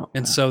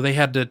 and so they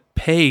had to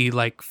pay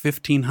like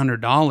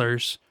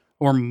 $1,500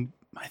 or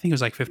I think it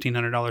was like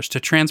 $1,500 to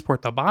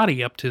transport the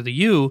body up to the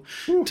U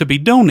to be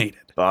donated.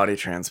 Body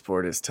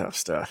transport is tough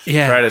stuff.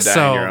 Yeah, try to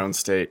die in your own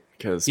state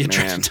because man,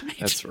 try to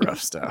that's rough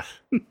stuff.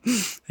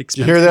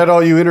 You hear that,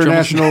 all you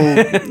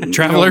international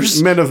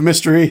travelers, men of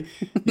mystery?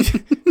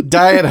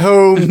 Die at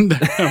home,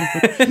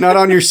 not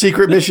on your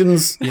secret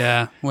missions.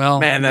 Yeah, well,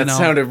 man, that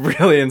sounded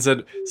really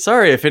insane.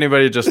 Sorry if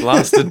anybody just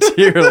lost a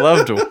dear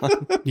loved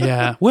one.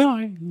 Yeah,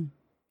 well,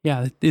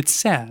 it's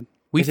sad.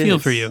 We feel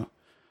for you.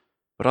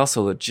 But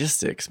also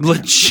logistics, man.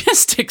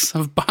 Logistics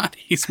of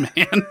bodies,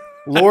 man.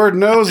 Lord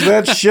knows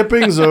that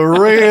shipping's a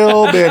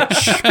real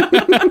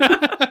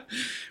bitch.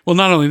 Well,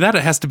 not only that,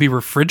 it has to be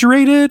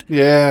refrigerated.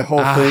 Yeah,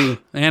 whole thing.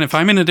 And if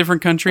I'm in a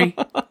different country,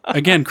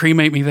 again,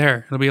 cremate me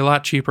there. It'll be a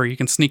lot cheaper. You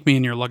can sneak me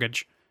in your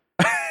luggage.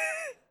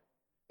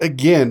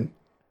 Again,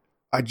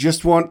 I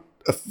just want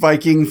a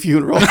Viking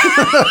funeral.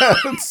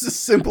 It's the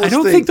simplest thing.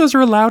 I don't think those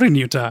are allowed in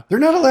Utah. They're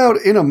not allowed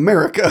in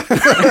America.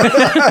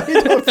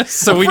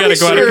 So we got to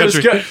go out of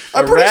country.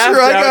 I'm pretty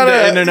sure I got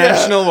to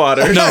international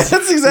waters. No,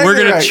 that's exactly we're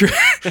gonna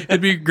right.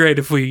 It'd be great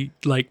if we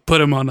like put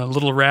him on a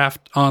little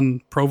raft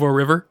on Provo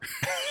River,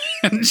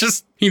 and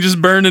he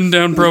just burning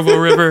down Provo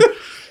River.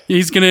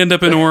 He's gonna end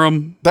up in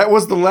Orem. That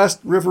was the last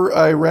river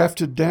I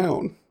rafted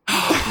down.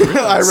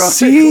 Ironically,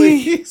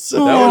 See?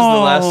 so That was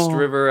the last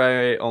river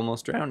I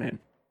almost drowned in.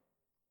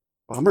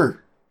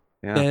 bummer.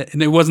 Yeah,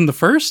 And it wasn't the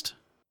first.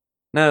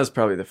 that was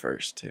probably the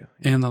first too.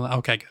 And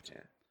okay, good.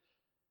 Yeah.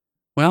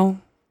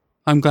 Well,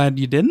 I'm glad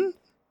you didn't.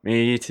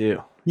 Me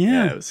too.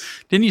 Yeah. it was,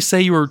 Didn't you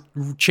say you were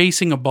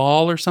chasing a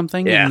ball or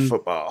something? yeah, and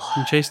football.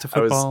 You chased a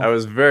football I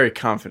was very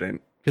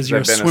confident because you're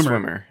I've a been a swimmer.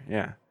 swimmer.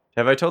 Yeah.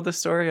 Have I told this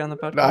story on the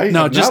podcast? I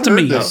No, have just not to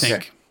heard me, this. I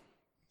think. Okay.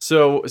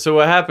 So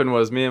what happened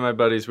was me and my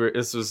buddies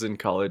this was in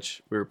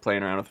college. We were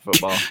playing around with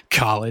football.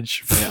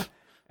 College. Yeah.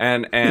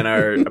 And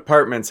our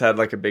apartments had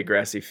like a big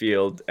grassy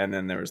field, and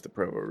then there was the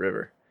Provo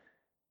River.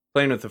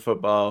 Playing with the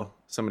football,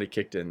 somebody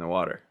kicked it in the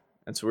water.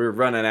 And so we were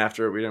running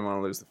after it. We didn't want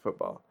to lose the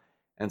football.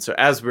 And so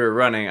as we were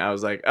running, I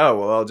was like, oh,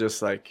 well, I'll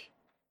just like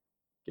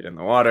get in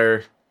the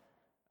water.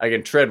 I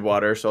can tread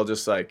water, so I'll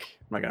just like,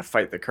 I'm not going to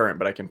fight the current,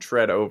 but I can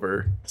tread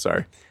over.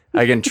 Sorry.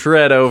 I can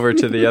tread over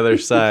to the other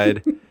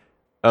side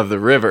of the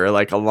river,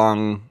 like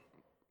along,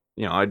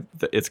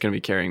 it's going to be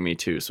carrying me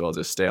too, so I'll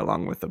just stay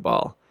along with the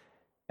ball.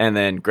 And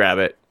then grab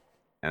it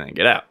and then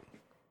get out.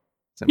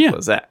 Simple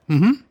as that.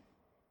 Mm-hmm.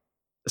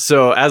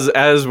 So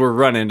as we're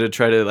running to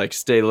try to like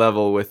stay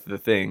level with the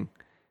thing,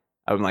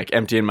 I'm like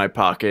emptying my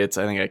pockets.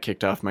 I think I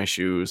kicked off my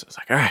shoes. I was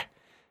like, all right.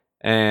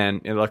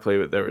 And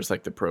luckily there was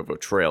like the Provo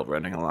Trail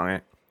running along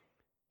it.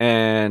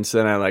 And so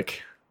then I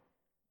like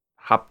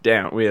hopped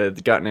down. We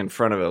had gotten in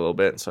front of it a little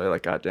bit. So I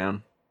like got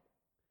down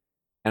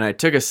and I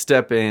took a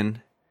step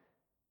in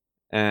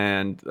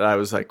and I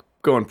was like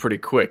going pretty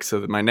quick. So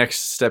that my next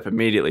step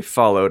immediately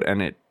followed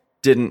and it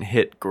didn't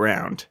hit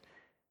ground.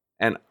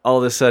 And all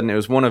of a sudden, it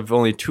was one of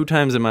only 2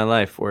 times in my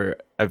life where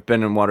I've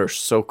been in water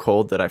so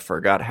cold that I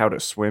forgot how to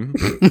swim.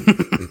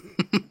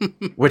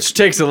 Which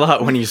takes a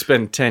lot when you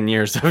spend 10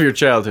 years of your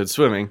childhood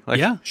swimming. Like,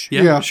 Yeah,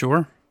 sure.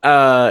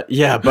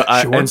 yeah,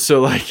 but Sure. and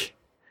so like,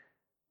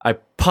 I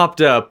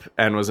popped up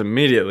and was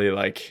immediately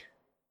like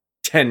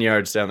 10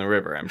 yards down the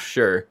river, I'm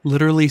sure.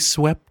 Literally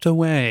swept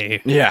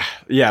away. Yeah,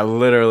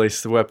 literally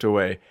swept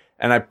away.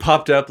 And I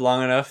popped up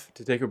long enough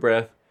to take a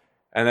breath.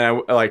 And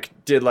then I like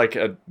did like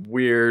a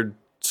weird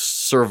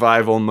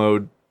survival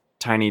mode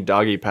tiny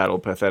doggy paddle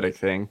pathetic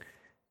thing.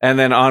 And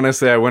then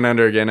honestly I went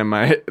under again and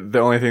the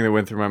only thing that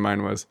went through my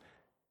mind was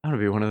I'm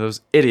gonna be one of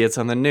those idiots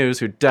on the news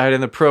who died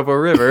in the Provo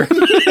River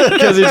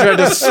because he tried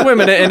to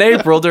swim in it in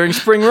April during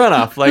spring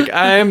runoff. Like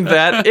I'm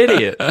that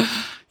idiot.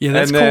 Yeah,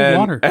 that's and then, cold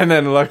water. And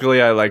then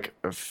luckily I like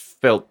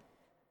felt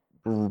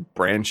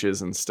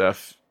branches and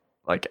stuff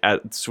like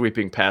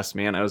sweeping past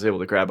me, and I was able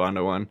to grab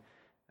onto one,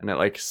 and it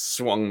like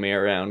swung me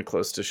around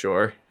close to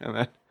shore, and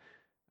then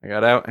I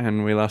got out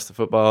and we lost the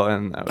football,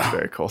 and that was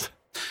very cold.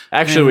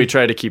 Actually, we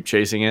tried to keep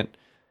chasing it.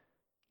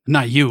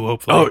 Not you,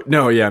 hopefully. Oh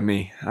no, yeah,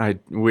 me.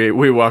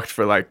 We walked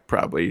for like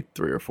probably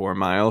 3 or 4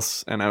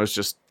 miles, and I was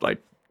just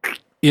like,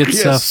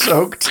 It's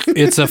soaked.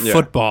 It's a Yeah.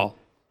 football.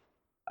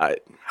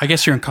 I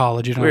guess you're in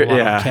college. You don't have a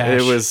lot of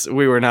cash. it was.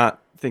 We were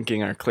not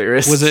thinking our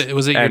clearest. Was it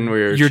and your,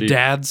 we were your cheap.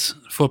 dad's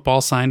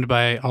football signed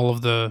by all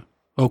of the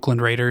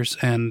Oakland Raiders?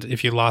 And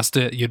if you lost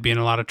it, you'd be in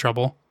a lot of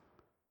trouble.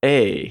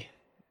 A,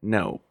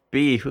 no.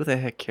 B, who the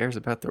heck cares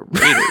about the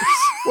Raiders?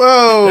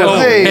 Whoa, Oh,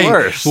 hey, hey.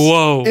 Worse.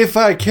 Whoa! if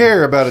I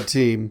care about a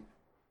team,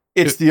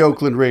 it's the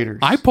Oakland Raiders.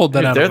 I pulled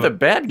that out They're of the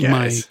bad my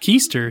guys.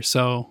 keister,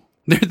 so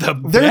they're the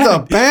They're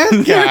the bad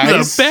They're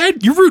guys. the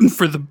bad. You're rooting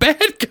for the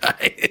bad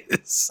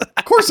guys.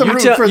 Of course, I'm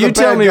rooting for the You bad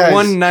tell me guys.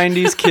 one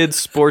 90s kids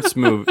sports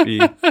movie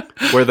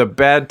where the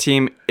bad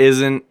team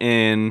isn't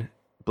in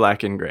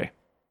black and gray.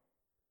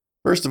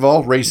 First of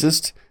all,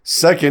 racist.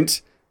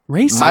 Second,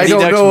 Racist. I Mighty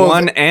don't Ducks know if-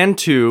 1 and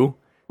 2,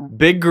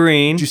 Big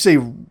Green, did you say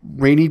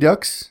rainy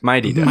ducks?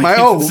 Mighty Ducks. My-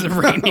 oh, the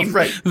rainy,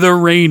 right. the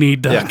rainy Yeah,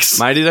 ducks.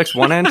 Mighty Ducks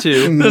 1 and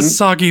 2, The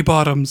soggy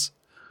bottoms.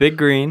 Big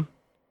Green.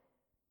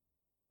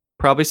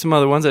 Probably some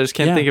other ones. I just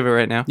can't Yeah. think of it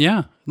right now.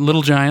 Yeah,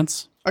 Little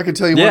Giants. I can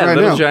tell you Yeah, one right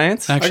Little now.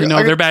 Giants. Actually, I no,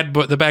 can- they're bad.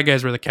 But the bad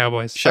guys were the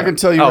Cowboys. I can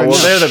tell you Oh, right well,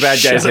 now. they're the bad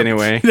Shut guys up.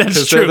 anyway. That's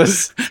 'cause true. They're,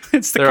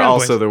 It's the they're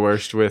Cowboys. also the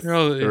worst with They're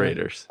all- the yeah.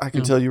 Raiders. I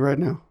can tell you right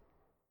now.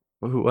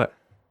 Who? What?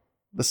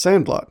 The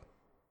Sandlot.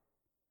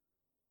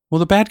 Well,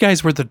 the bad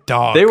guys were the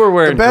dog. They were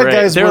wearing bad gray.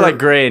 guys They were were- like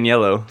gray and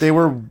yellow. They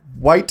were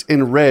white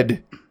and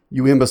red.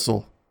 You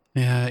imbecile.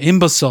 Yeah,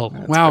 imbecile.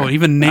 Wow,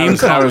 even I name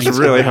was, I was calling.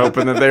 really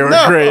hoping that they were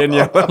No. gray and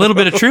yellow. A little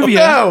bit of trivia.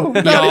 No,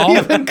 not y'all.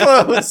 even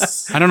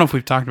close. I don't know if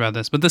we've talked about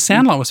this, but The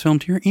Sandlot was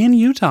filmed here in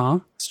Utah.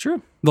 It's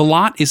true. The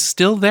lot is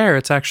still there.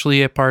 It's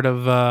actually a part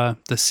of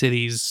the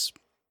city's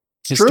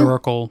true.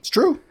 historical. It's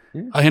true.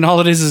 And all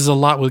it is a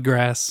lot with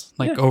grass,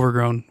 like Yeah.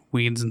 overgrown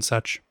weeds and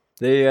such.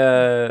 They,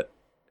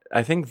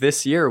 I think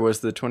this year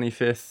was the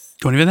 25th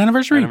 25th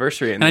anniversary?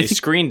 anniversary, and And I they think-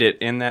 screened it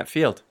in that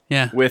field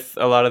Yeah. with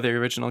a lot of the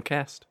original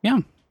cast. Yeah.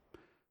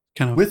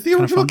 Kind of With the kind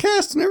of original fun.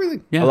 cast and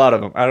everything. Yeah. A lot of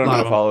them. I don't Lot know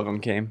of if them. all of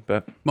them came,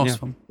 but Most yeah. of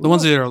them. The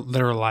ones that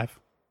are alive.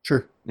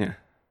 Sure. Yeah.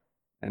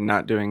 And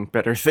not doing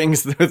better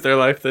things with their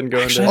life than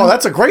going Actually, to. Oh,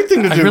 that's a great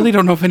thing to I do. really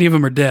don't know if any of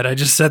them are dead. I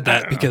just said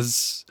that don't know.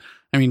 because,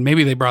 I mean,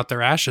 maybe they brought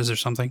their ashes or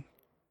something.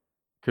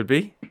 Could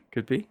be.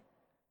 Could be.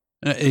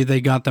 They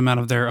got them out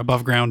of their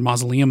above ground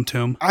mausoleum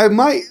tomb. I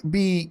might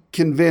be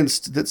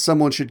convinced that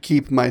someone should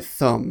keep my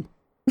thumb.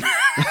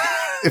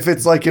 If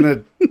it's like in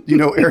a,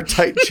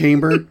 airtight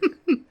chamber.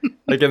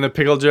 Like in the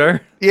pickle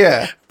jar.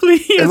 Yeah.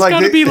 Please, it's like got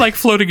to they- be like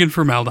floating in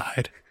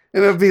formaldehyde.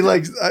 And it'd be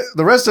like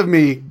the rest of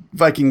me,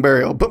 Viking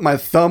burial, but my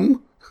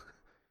thumb,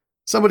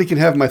 somebody can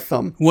have my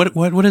thumb. What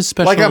is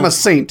special? Like I'm a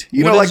saint.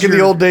 You What know, is like in the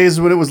your- old days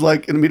when it was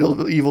like in the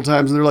medieval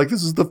times, and they're like,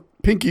 this is the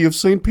pinky of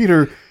St.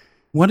 Peter.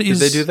 What Did is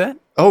they do that?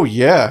 Oh,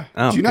 yeah.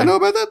 Oh, Do you not okay. know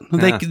about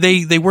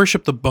that? They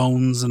worship the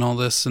bones and all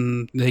this,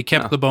 and they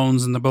kept Oh. the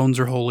bones, and the bones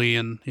are holy,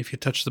 and if you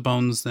touch the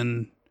bones,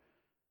 then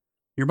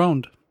you're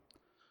boned.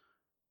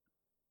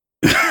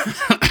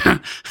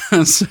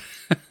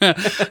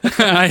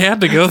 I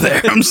had to go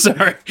there. I'm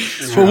sorry.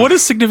 Well, what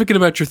is significant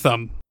about your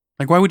thumb?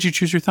 Like, why would you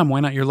choose your thumb? Why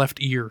not your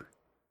left ear?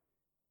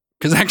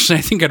 Because actually,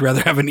 I think I'd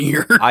rather have an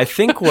ear. I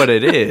think what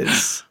it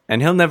is,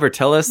 and he'll never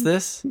tell us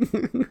this,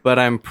 but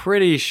I'm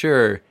pretty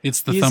sure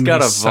It's the he's thumb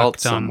got he a vault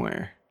sucked on.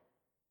 somewhere.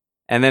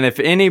 And then if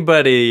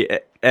anybody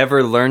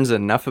ever learns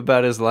enough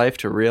about his life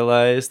to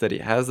realize that he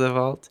has the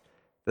vault,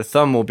 the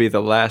thumb will be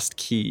the last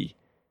key.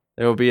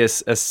 There will be a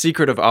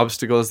secret of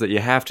obstacles that you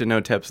have to know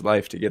Tep's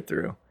life to get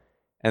through.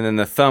 And then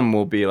the thumb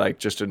will be like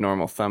just a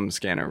normal thumb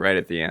scanner right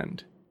at the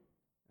end.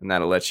 And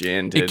that'll let you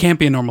into It can't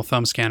be a normal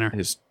thumb scanner.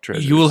 his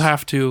treasures. You will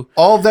have to.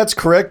 All of that's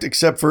correct,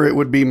 except for it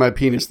would be my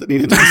penis that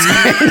needed to be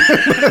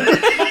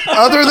scanned.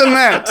 Other than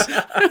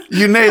that,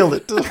 you nailed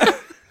it.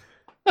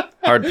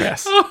 Hard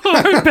pass.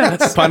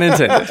 Pun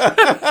intended.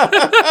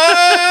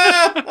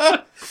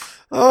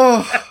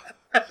 Oh,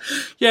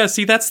 Yeah,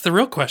 see, that's the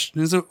real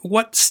question: is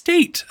what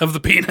state of the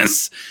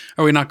penis?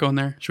 Are we not going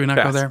there? Should we not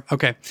go Pass. there?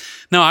 Okay.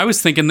 No, I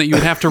was thinking that you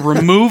would have to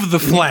remove the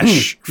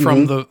flesh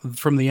from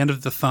the end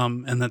of the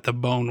thumb, and that the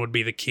bone would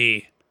be the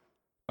key.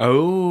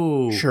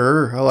 Oh.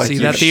 sure. I like See, you.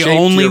 that's the Shaped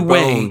only your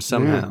way. bone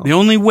somehow. The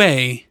only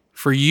way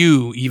for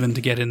you even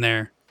to get in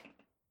there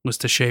was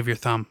to shave your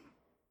thumb.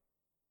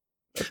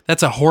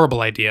 That's a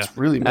horrible idea.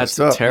 really That's messed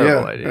a up.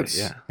 terrible Yeah, idea. that's-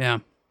 Yeah. Yeah,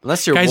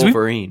 Unless you're Guys, we-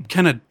 Wolverine.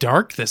 kind of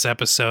dark this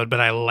episode, but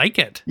I like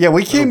it. Yeah,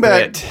 we came Little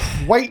back bit.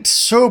 quite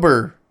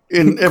sober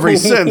in every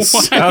sense.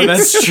 Oh,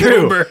 that's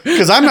true.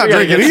 Because I'm not We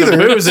gotta drinking get some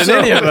either. booze in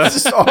any of us.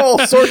 It's just all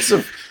sorts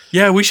of.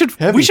 Yeah, we should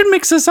Heavy.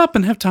 mix this up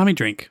and have Tommy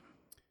drink.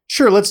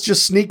 Sure, let's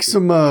just sneak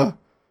some.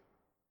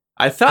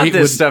 I thought It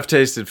this would- stuff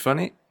tasted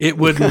funny. It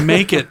would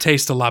make it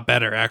taste a lot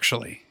better,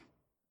 actually.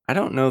 I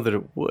don't know that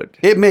it would.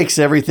 It makes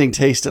everything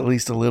taste at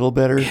least a little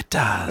better. It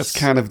does. That's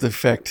kind of the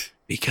effect.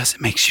 Because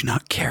it makes you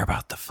not care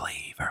about the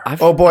flavor.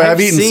 Oh, boy, I've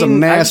eaten some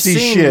nasty I've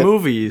seen shit.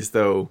 movies,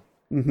 though,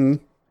 Mm-hmm.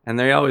 and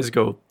they always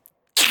go,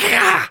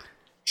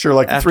 Sure,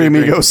 like the after Three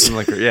drinking Amigos. some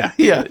liquor. Yeah.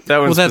 Yeah. That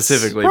one Well, that's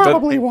specifically. But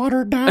Probably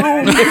watered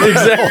down.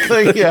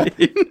 exactly. Yeah.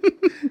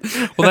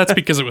 Well, that's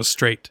because it was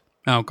straight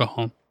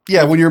alcohol.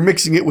 Yeah, when you're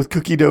mixing it with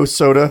cookie dough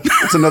soda,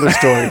 it's another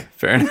story.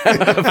 Fair enough.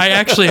 I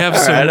actually have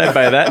All right, I some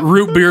buy that.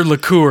 root beer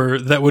liqueur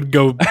that would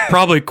go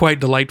probably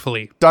quite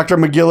delightfully. Dr.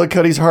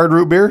 McGillicuddy's hard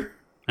root beer?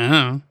 I don't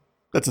know.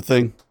 That's a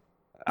thing.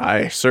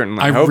 I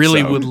certainly I hope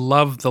really so. would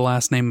love the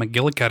last name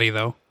McGillicuddy,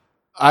 though.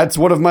 It's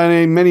one of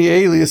my many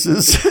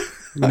aliases.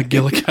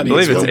 McGillicuddy. I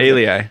believe it's is-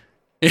 alii.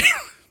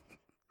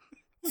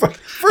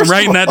 I'm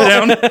writing that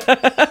down.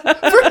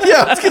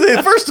 Yeah, I was gonna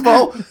say, first of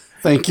all,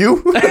 thank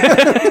you.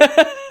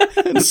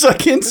 And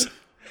second,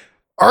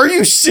 are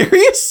you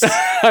serious?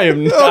 I have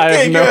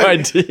Okay, no good.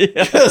 idea.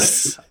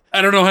 Yes.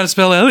 I don't know how to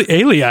spell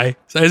alii.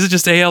 Is it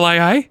just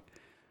ALII?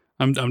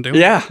 I'm doing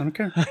Yeah. it. I don't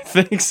care. I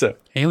think so.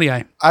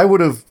 Alii. I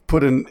would have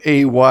put an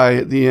AY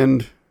at the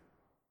end.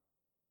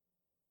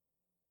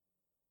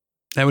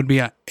 That would be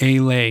a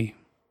ale.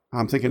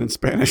 I'm thinking in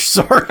Spanish.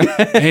 Sorry.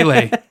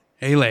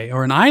 Ale.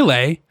 Or an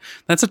Islay.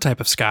 That's a type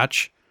of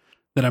scotch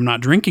that I'm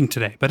not drinking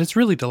today, but it's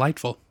really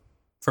delightful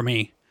for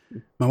me.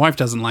 My wife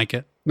doesn't like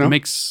it. No?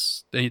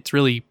 It's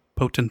really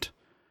potent.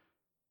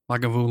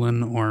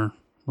 Lagavulin or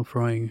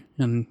Lefroy,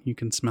 and you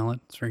can smell it.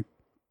 It's very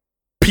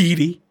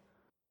peaty.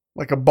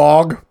 Like a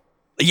bog.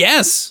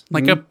 Yes,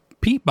 like a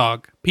peat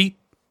bog. The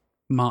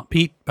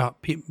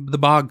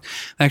bog.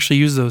 They actually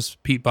use those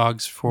peat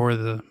bogs for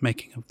the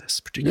making of this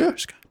particular Yeah.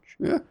 scotch.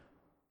 Yeah.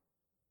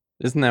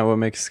 Isn't that what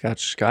makes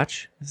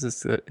scotch? Is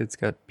this it's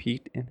got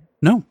peat in it?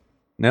 No,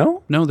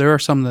 No? there are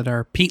some that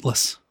are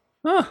peatless.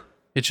 Huh.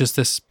 It's just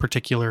this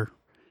particular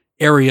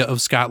area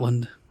of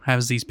Scotland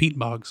has these peat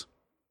bogs.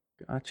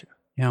 Gotcha.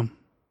 Yeah, and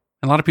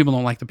a lot of people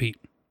don't like the peat.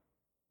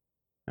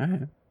 All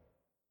right.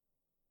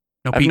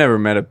 No I've peat. never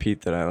met a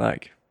peat that I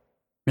like.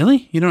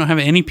 Really? You don't have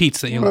any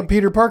peats that What you about like?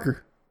 Peter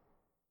Parker?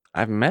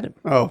 I've met him.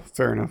 Oh,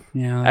 fair enough.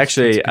 Yeah.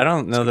 Actually, I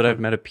don't know that I've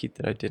met a peat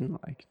that I didn't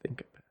like.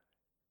 Think of it.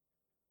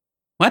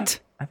 What?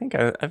 I think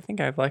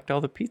I've liked all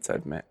the peats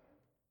I've met.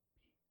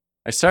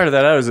 I started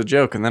that out as a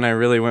joke, and then I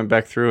really went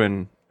back through,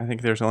 and I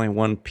think there's only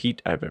one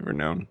Pete I've ever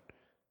known,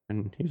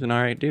 and he was an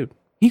alright dude.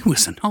 He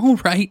was an all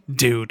right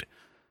dude.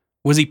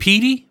 Was he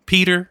Petey?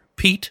 Peter?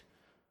 Pete?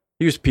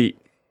 He was Pete.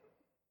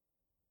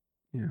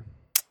 Yeah,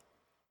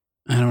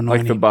 I don't know.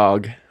 like the any.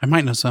 bog. I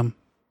might know some.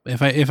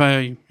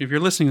 If you're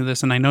listening to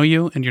this and I know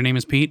you and your name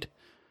is Pete,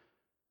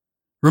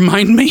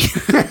 remind me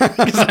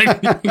because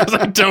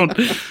I don't.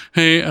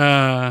 Hey,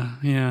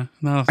 yeah,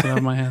 not off the top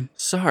of my head.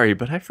 Sorry,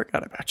 but I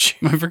forgot about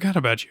you. I forgot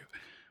about you,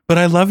 but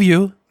I love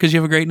you because you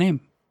have a great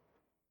name.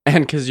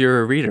 And because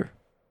you're a reader.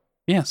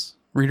 Yes,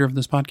 reader of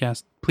this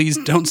podcast. Please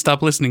don't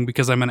stop listening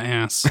because I'm an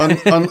ass.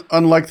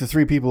 Unlike the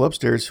three people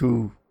upstairs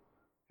who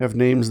have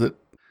names that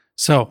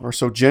So are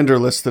so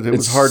genderless that it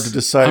was It's- hard to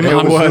decide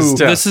I'm- who I'm- was who.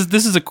 tough.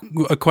 this is a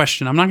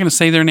question. I'm not going to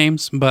say their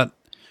names, but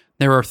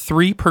there are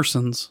 3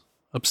 persons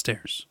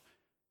upstairs.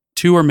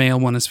 2 are male,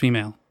 1 is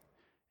female,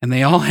 and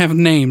they all have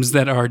names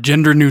that are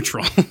gender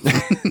neutral.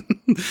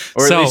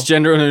 Or So- at least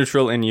gender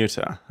neutral in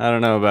Utah. I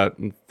don't know about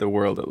the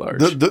world at large.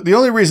 The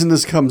only reason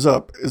this comes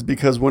up is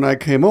because when I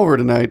came over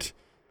tonight,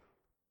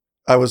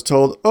 I was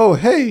told, "Oh,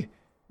 hey,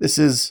 this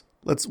is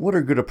what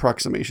are good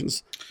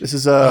approximations? This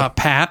is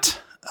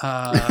Pat.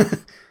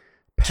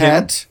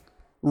 Pat,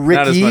 Ricky,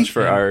 Not as much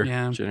for our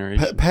Yeah.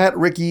 generation. Pat,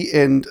 Ricky,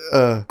 and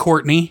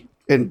Courtney.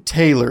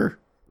 Taylor."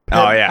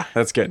 Oh, yeah.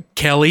 That's good.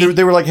 Kelly.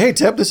 They were like, "Hey,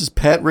 Tep, this is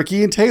Pat,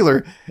 Ricky, and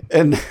Taylor,"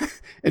 and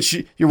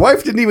your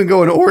wife didn't even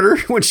go in order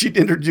when she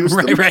introduced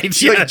them. Right,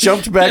 She yeah. like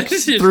jumped back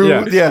through,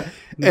 Yeah. yeah,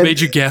 and, made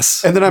you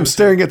guess. and then I'm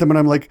staring at them and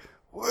I'm like,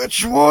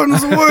 "Which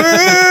one's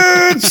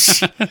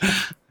which?"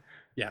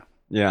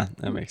 Yeah,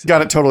 that makes sense.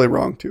 Got it totally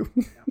wrong too.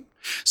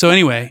 So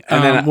anyway,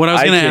 And then what I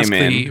was I going to ask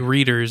came the in.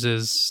 readers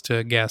is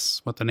to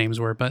guess what the names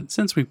were. But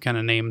since we've kind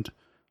of named,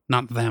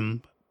 not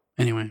them,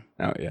 but anyway.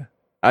 Oh, yeah.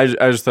 I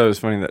just thought it was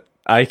funny that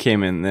I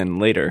came in then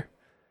later,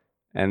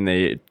 and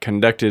they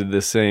conducted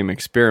the same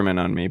experiment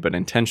on me, but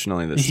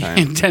intentionally this time.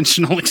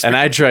 Intentional And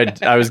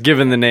I was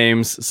given the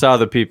names, saw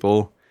the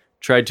people,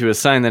 tried to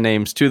assign the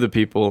names to the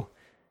people,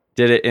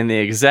 did it in the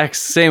exact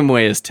same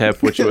way as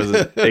Tep, which was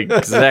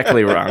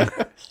exactly wrong.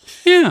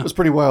 Yeah. It was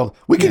pretty wild.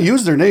 We could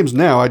use their names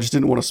now. I just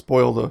didn't want to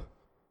spoil the.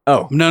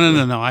 Oh, No.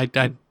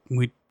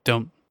 We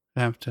don't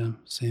have to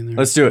say their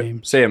let's do it.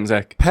 names. Say them,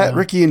 Zach. Pat, No.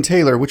 Ricky, and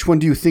Taylor. Which one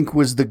do you think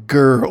was the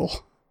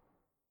girl?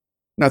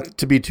 Not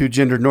to be too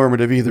gender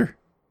normative either.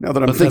 Now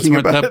that I'm thinking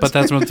about it. But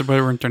that's what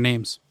weren't their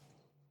names.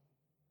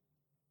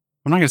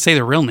 I'm not going to say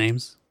their real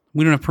names.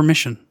 We don't have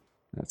permission.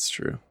 That's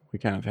true. We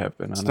kind of have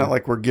been It's on not it.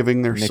 like we're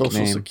giving their social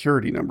nickname.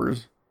 security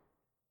numbers.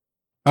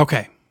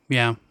 Okay.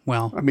 Yeah.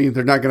 Well, I mean,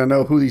 they're not going to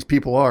know who these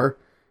people are.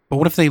 but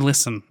what if they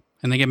listen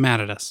and they get mad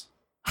at us?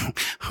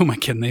 Who am I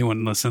kidding? They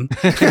wouldn't listen.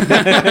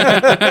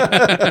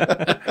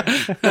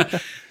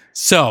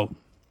 So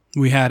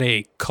we had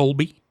a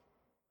Colby,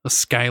 a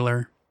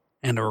Skylar,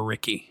 and a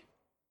Ricky.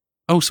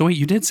 Oh, so wait,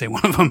 you did say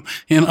one of them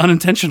in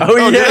unintentional. Oh,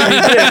 yeah, you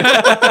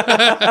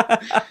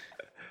did.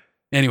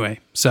 Anyway,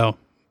 so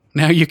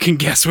now you can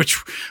guess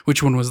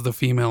which one was the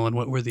female and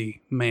what were the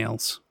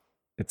males.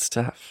 It's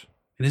tough.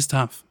 It is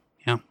tough.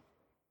 Yeah.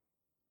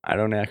 I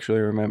don't actually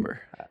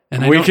remember.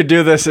 And We could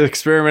do this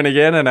experiment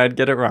again, and I'd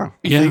get it wrong.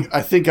 Yeah.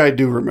 I think I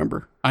do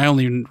remember. I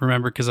only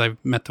remember because I've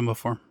met them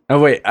before. Oh,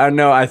 wait.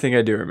 No, I think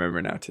I do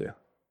remember now, too.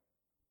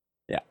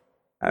 Yeah.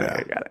 I think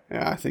I got it.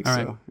 Yeah, I think All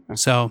so. right.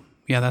 So,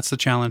 yeah, that's the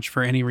challenge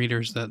for any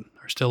readers that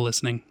are still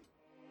listening.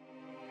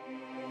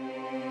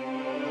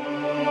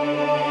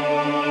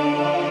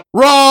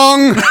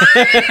 Wrong!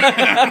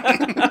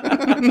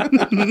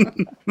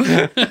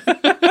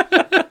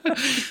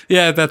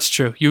 Yeah, that's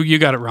true. You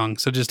got it wrong,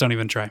 so just don't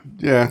even try.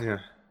 Yeah.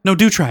 No,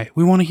 do try.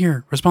 We want to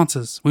hear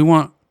responses. We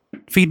want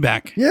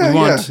feedback. Yeah, we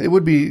want, It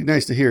would be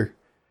nice to hear.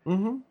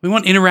 We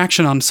want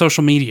interaction on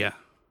social media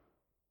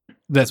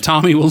that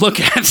Tommy will look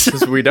at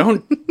Because we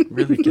don't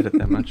really get it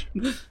that much.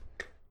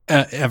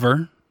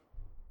 ever.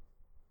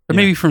 Or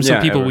maybe from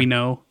some people ever. we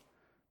know.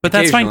 But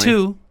that's fine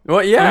Occasionally. too.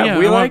 Well, yeah, Oh, yeah,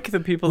 we I want- like the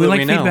people We that like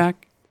we know.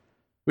 feedback.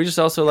 We just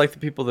also like the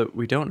people that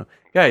we don't know.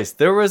 Guys,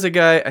 there was a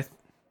guy.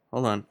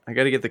 Hold on, I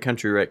got to get the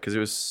country right because it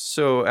was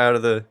so out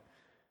of the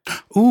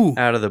Ooh,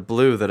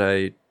 blue that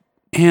I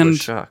and was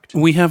shocked.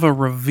 we have a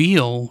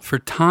reveal for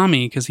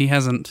Tommy because he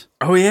hasn't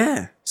Oh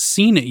yeah,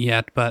 seen it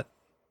yet, but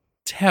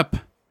Tep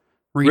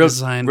real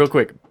redesigned.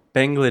 quick.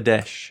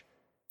 Bangladesh.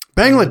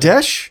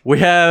 Bangladesh? We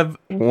have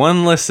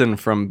one listen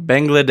from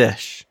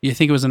Bangladesh. You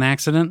think it was an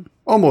accident?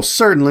 Almost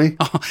certainly.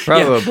 Oh,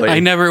 Probably. Yeah, I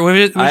never. It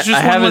was I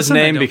just have one his listen,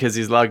 I name don't- because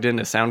he's logged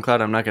into SoundCloud.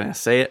 I'm not going to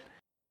say it.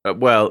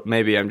 Well,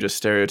 maybe I'm just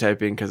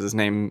stereotyping because his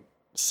name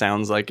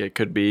sounds like it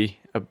could be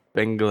a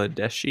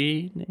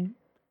Bangladeshi name.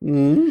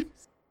 Mm.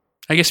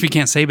 I guess we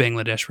can't say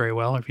Bangladesh very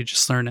well if you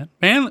just learn it.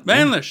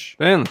 Bangladesh.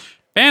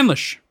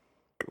 Bangladesh.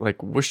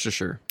 Like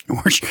Worcestershire.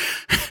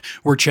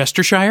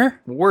 Worcestershire?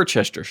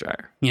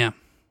 Worcestershire. Yeah.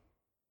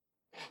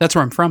 That's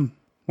where I'm from.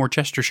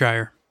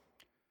 Worcestershire.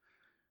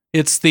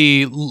 It's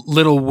the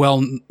little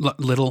well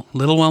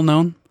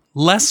known,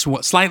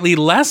 slightly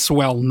less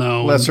well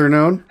known, Lesser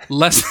known.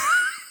 less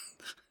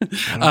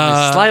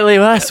Slightly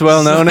less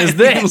well known as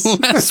this.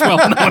 less well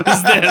known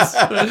as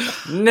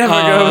this. Never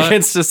go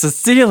against a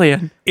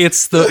Sicilian.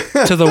 It's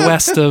to the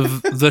west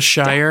of the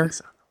Shire.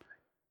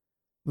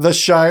 The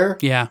Shire.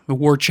 Yeah,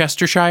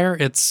 Worcestershire.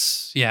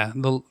 It's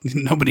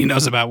nobody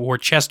knows about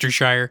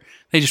Worcestershire.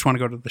 They just want to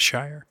go to the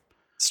Shire.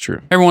 It's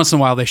true. Every once in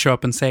a while, they show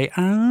up and say,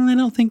 "Oh, I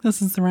don't think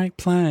this is the right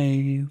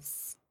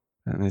place."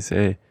 And they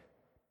say,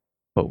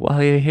 but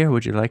while you're here,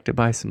 would you like to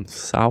buy some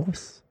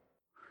sauce?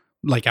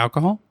 Like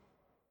alcohol?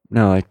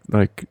 No,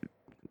 like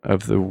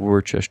of the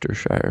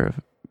Worcestershire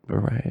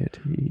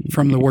variety.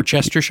 From the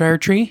Worcestershire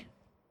tree?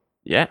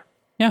 Yeah.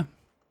 Yeah.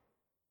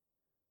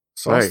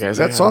 Sauce. Sorry, guys,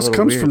 I That got a sauce little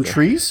comes weird from there.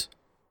 trees?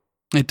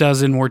 It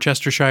does in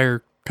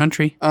Worcestershire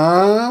country.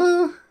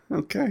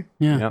 Okay.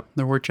 Yeah. Yep.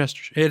 The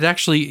Worcestershire. It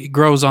actually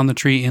grows on the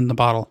tree in the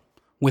bottle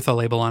with a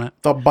label on it,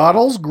 The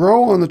bottles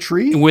grow on the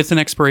tree? with an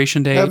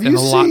expiration date Have and you a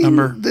lot seen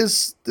number.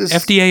 this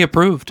FDA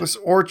approved. this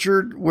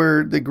orchard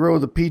where they grow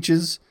the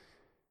peaches?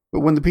 But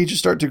when the peaches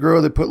start to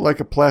grow, they put like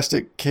a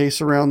plastic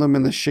case around them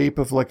in the shape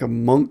of like a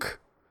monk.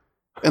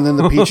 And then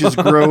the peaches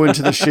grow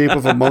into the shape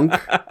of a monk.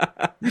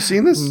 You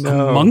seen this?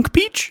 No. Monk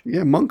peach?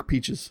 Yeah, monk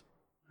peaches.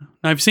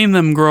 I've seen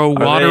them grow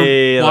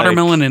they, like,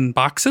 watermelon in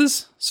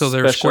boxes, so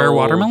they're square special-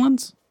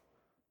 watermelons.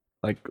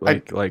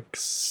 Like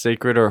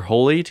sacred or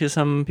holy to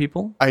some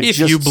people. If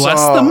you bless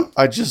them?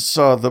 I just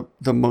saw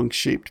the monk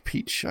shaped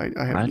peach. I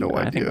have no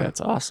I idea. think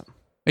that's awesome.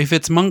 If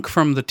it's Monk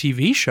from the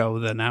TV show,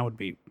 then that would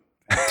be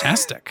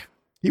fantastic.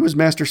 He was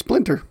Master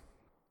Splinter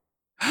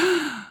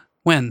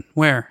When?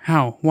 Where?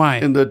 How? Why?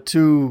 in the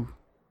two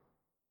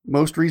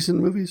most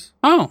recent movies.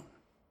 Oh.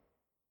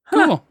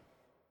 Cool.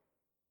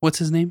 What's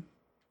his name?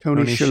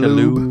 Tony Tony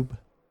Shalhoub. Shalhoub.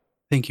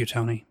 Thank you,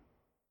 Tony.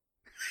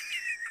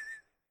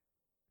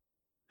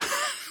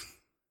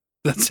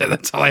 That's it.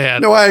 That's all I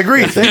had. No, I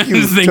agree. Thank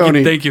you,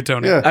 Tony. Thank you,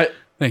 Tony. Yeah.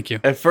 Thank you.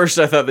 At first,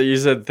 I thought that you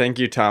said "thank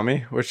you, Tommy,"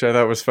 which I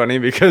thought was funny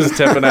because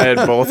Tep and I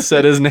had both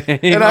said his name.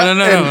 And I, No,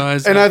 and, I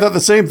was- and I thought the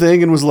same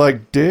thing and was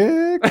like,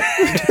 Dick.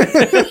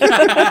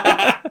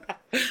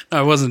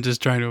 I wasn't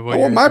just trying to avoid. Well,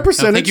 your my answer.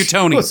 percentage. Thank you,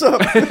 Tony. What's up?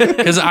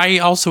 Because I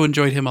also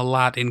enjoyed him a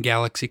lot in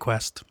Galaxy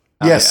Quest.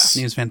 Yes.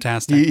 He was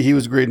fantastic. He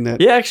was great in that.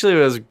 He actually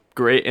was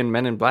great in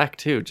Men in Black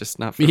too, just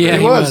not for Yeah, He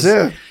he was, was.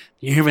 yeah.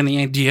 You have any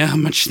idea how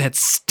much that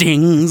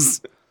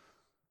stings?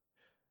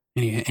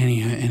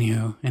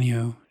 Anyhow.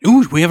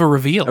 Ooh, we have a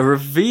reveal. a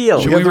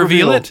reveal. Should We we have the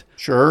reveal reveal. it?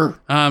 Sure.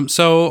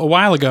 So a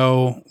while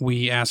ago,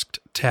 we asked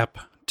Tep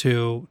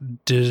to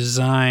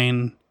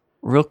design.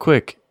 Real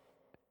quick,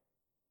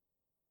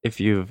 if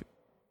you've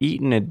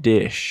eaten a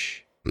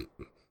dish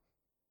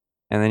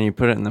and then you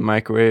put it in the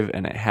microwave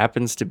and it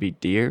happens to be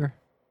deer,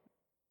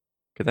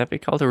 could that be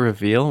called a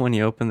reveal when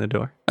you open the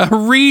door? A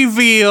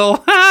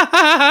reveal.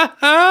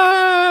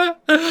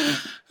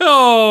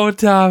 Oh,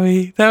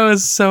 Tommy, that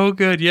was so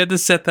good. You had to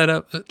set that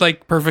up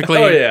like perfectly.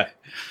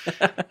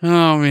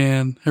 Oh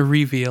man, a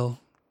reveal.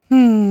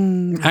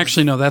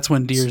 Actually, no. That's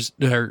when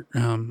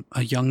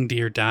a young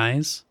deer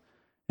dies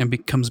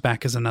and comes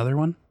back as another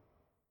one.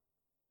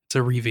 It's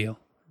a reveal.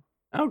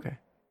 Okay,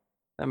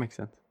 that makes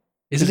sense.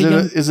 Is it a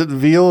young? Is it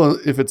veal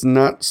if it's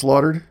not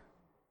slaughtered?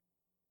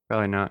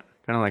 Probably not.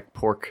 Kind of like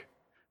pork.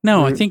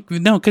 No, I think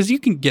no, because you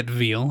can get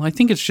veal. I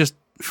think it's just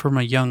from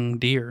a young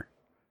deer.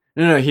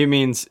 No, he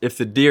means if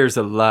the deer's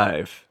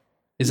alive.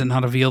 Is it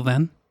not a veal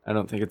then? I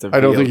don't think it's a veal.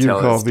 I don't think you till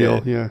call it's veal.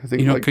 dead. Yeah, I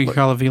think You don't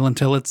call a veal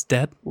until it's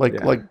dead?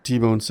 like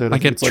T-Bone said. I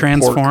Like think it it's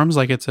transforms,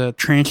 like it's a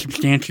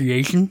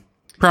transubstantiation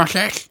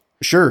process?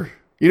 Sure.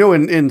 You know,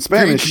 in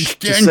Spanish,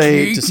 to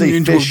say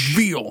into a fish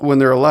veal. when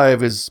they're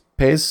alive is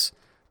pez.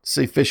 To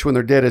say fish when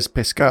they're dead is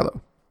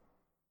pescado.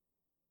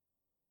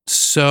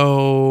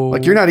 So...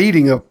 Like you're not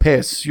eating a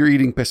pez, you're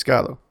eating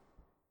pescado.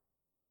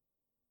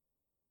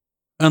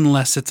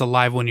 Unless it's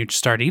alive when you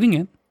start eating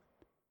it.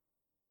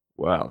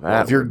 Wow.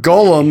 Well, if you're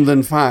Gollum,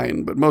 then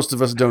fine, but most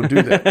of us don't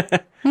do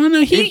that. Well,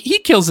 no, he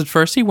kills it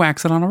first. He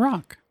whacks it on a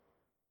rock.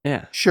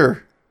 Yeah.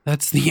 Sure.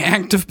 That's the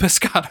act of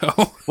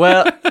pescado.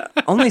 Well,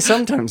 only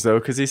sometimes though,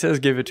 because he says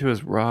give it to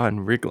us raw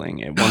and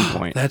wriggling at one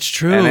point. That's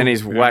true. And then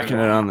he's whacking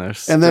it on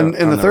this. And then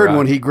in the third rock.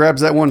 one, he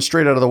grabs that one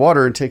straight out of the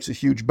water and takes a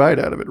huge bite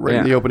out of it right in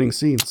Yeah. the opening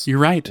scenes. You're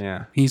right.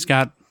 Yeah. He's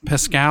got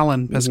pescal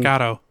and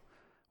pescado.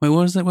 Wait, what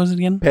was it? What was it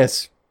again?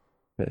 Pez.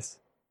 Piss.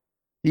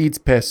 He eats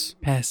pez.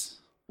 Pez.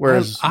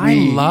 Whereas I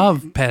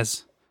love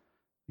Pez.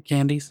 The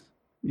candies.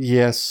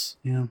 Yes.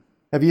 Yeah.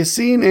 Have you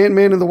seen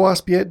Ant-Man and the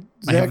Wasp yet,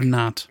 I have Zach?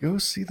 not. Go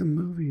see the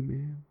movie,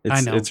 man.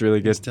 I know. It's really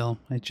good.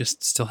 I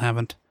just still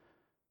haven't.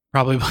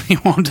 Probably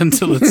won't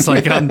until it's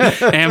like on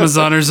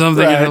Amazon or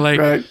something. And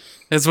Right.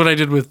 That's what I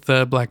did with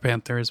Black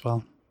Panther as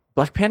well.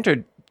 Black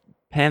Panther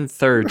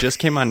just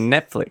came on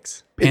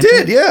Netflix. It Panther?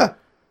 did, yeah.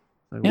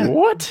 Like, Yeah.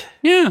 What?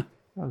 Yeah.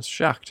 I was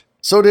shocked.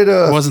 So did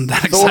Wasn't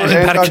that Thor excited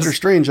and about it 'cause- Doctor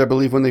Strange, I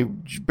believe, when they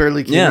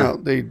barely came Yeah.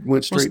 out. They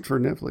went straight for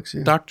Netflix,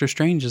 yeah. Doctor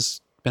Strange has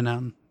been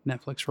on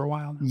Netflix for a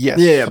while now. Yes.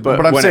 Yeah, but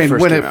I'm when it saying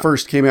first when came it out.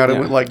 first came out, it Yeah.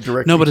 went like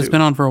directly No, but it's to-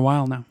 been on for a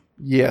while now.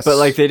 Yes. But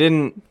like they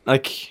didn't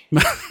like.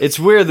 It's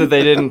weird that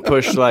they didn't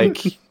push like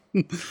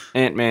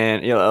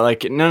Ant-Man. You know,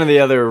 like none of the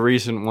other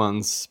recent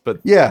ones. But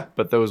Yeah.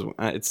 But those.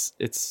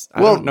 It's.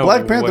 I Well, don't know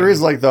Black Panther what-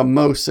 is like the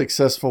most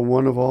successful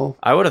one of all.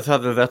 I would have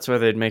thought that that's why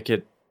they'd make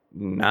it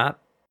not.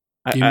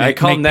 You I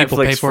call make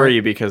people pay Netflix for it? free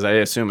because I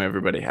assume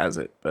everybody has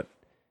it, but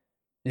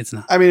It's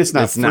not. I mean, it's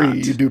not It's free. not.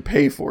 You do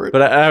pay for it.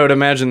 I would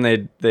imagine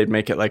they'd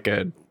make it like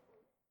a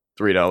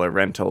 $3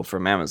 rental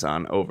from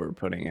Amazon over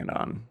putting it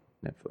on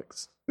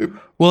Netflix.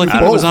 Well, I think it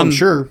Both, was on. I'm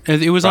sure.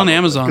 It was on Probably.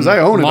 Amazon 'Cause I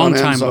own it long on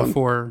time Amazon.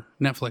 before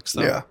Netflix,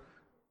 though. Yeah.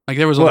 Like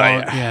there was a Well,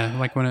 long, yeah.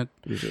 like when it.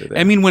 Usually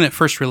I mean, when it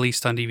first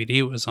released on DVD,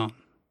 it was on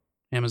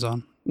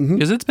Amazon Mhm.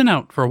 because it's been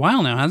out for a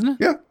while now, hasn't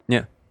it? Yeah.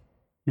 Yeah.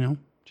 You know,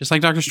 just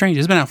like Doctor Strange,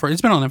 it's been on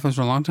Netflix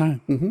for a long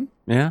time. Hmm.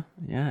 Yeah.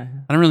 I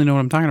don't really know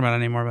what I'm talking about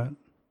anymore, but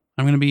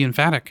I'm going to be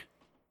emphatic.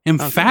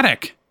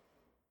 Emphatic.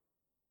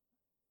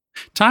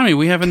 Tommy,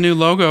 we have a new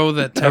logo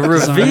that A Tep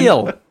designed.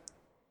 reveal.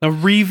 A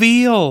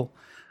reveal.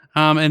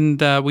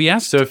 And we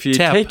asked So if you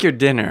Tep. take your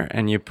dinner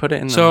and you put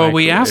it in the So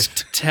we microwave-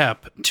 asked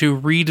Tep to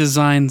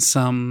redesign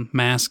some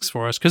masks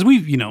for us because we,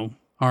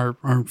 our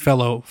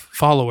fellow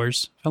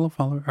followers,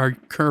 our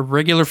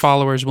regular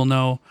followers will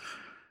know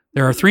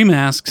there are 3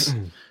 masks,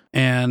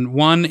 and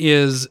one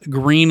is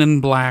green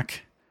and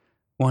black,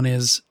 one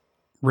is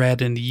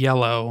red and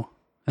yellow,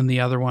 and the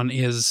other one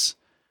is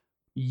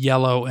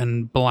yellow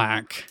and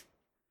black.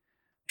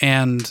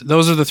 And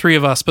those are the 3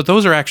 of us, but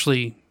those are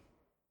actually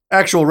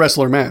Actual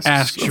wrestler masks.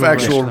 Actual of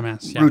actual wrestler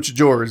masks, yeah.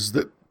 luchadors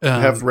that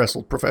have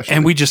wrestled professionally.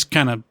 And we just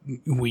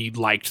we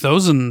liked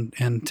those,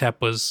 and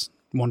Tep was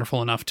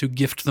wonderful enough to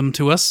gift them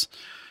to us.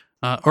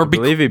 Or I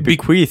believe he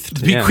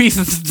bequeathed. yeah.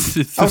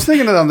 bequeath. I was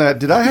thinking on that.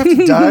 Did I have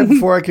to die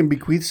before I can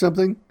bequeath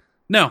something?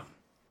 No,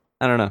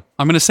 I don't know.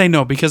 I'm going to say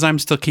no because I'm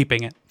still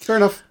keeping it, Fair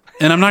enough.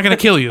 and I'm not going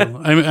to kill you.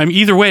 I'm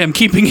either way. I'm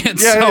keeping it.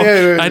 Yeah, so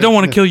yeah, I don't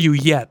want to kill you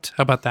yet.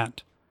 How about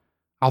that?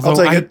 Although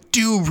take I it.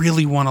 do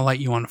really want to light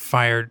you on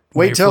fire. when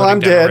Wait you're till I'm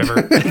floating down dead,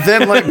 a river.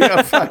 then light me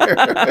on fire.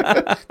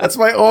 That's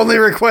my only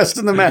request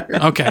in the matter.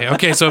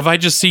 Okay. So if I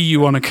just see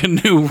you on a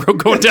canoe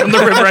going down the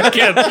river, I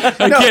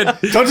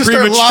can't. Don't just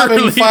start lobbing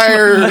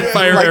prematurely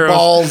fire like arrows.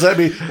 balls at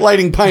me,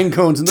 lighting pine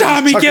cones. And then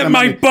Tommy, chucking get them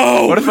my at me.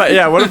 bow. What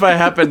if I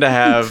happen to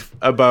have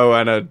a bow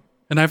and a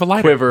And I have a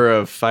lighter. quiver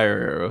of fire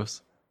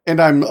arrows, And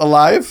I'm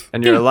alive?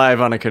 and you're alive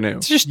on a canoe?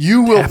 It's just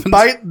You will happens.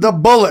 bite the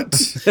bullet,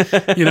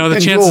 The and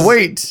chances. you'll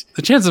wait.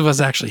 The chance of us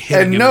actually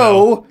hitting And him,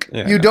 no,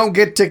 Yeah. you don't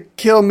get to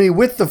kill me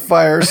with the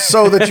fire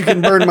so that you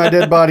can burn my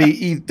dead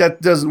body.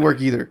 That doesn't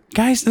work either. though.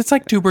 Guys, that's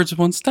like 2 birds with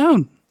 1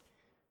 stone.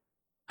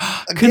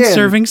 Again,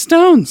 Conserving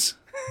stones.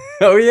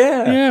 Oh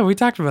yeah. Yeah, we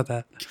talked about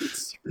that.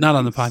 Not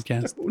on the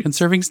podcast.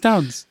 Conserving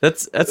stones.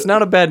 That's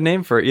not a bad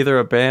name for either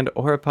a band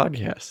or a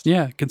podcast.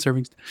 Yeah,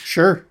 conserving.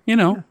 Sure.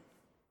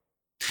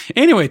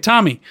 Anyway,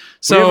 Tommy.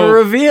 So we have a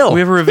reveal. We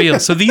have a reveal.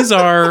 So these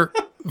are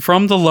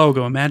from the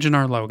logo. Imagine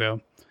our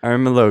logo.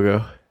 I'm a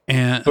logo.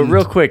 And But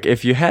real quick,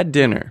 if you had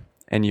dinner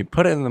and you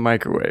put it in the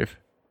microwave,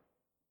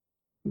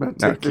 I'm gonna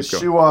No, take this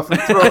keep going. shoe off and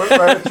throw it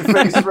right at your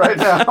face right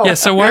now. Yeah.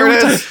 So why Here are we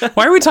it is.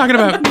 why are we talking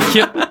about?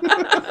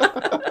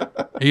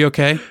 Are you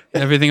okay?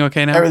 Everything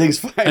okay now? Everything's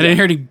fine. I didn't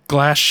hear any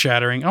glass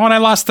shattering. Oh, and I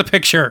lost the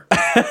picture.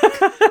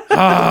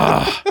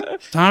 Oh,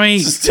 Tommy,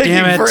 It's taking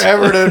damn it!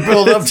 forever to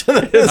build up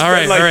to this. All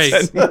right, all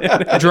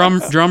right.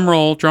 Drum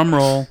roll.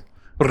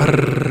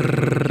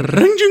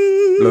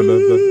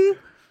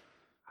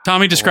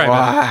 Tommy, describe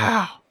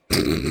Wow.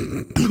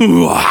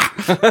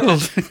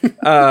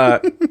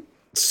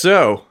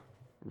 So,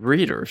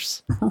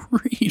 readers,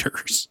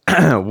 Readers.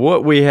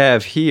 what we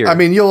have here. I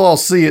mean, you'll all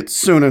see it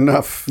soon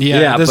enough.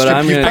 Yeah, but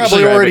I'm you've going to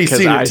probably already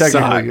seen it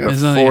technically.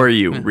 It's not- for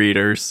yeah. you,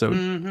 readers.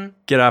 So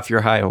get off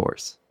your high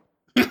horse.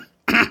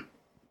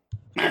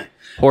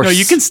 Horse. No,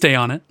 you can stay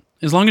on it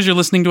as long as you're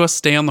listening to us.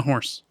 Stay on the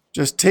horse.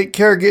 Just take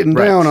care of getting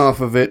Right. down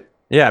off of it.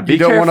 Yeah, be You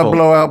don't want to careful.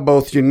 blow out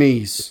both your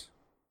knees.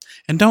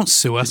 And don't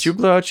sue us. Did you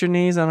blow out your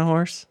knees on a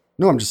horse?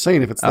 No, I'm just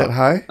saying if it's that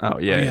high, Oh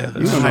yeah, Yeah, yeah. that's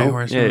That's don't high know.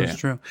 horse. Yeah, That's yeah.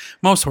 true.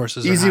 Most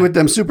horses are easy high. with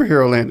them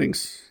superhero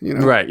landings. You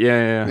know, right.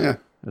 Yeah. Yeah.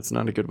 That's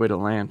not a good way to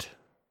land.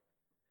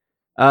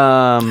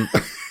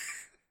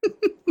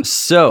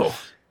 So,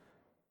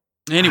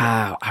 Anyway,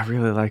 wow, I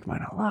really like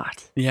mine a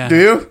lot. yeah. Do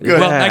you? Good.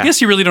 Well, I Yeah.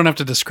 guess you really don't have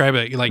to describe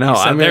it. Like No, you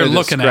said, I'm they're gonna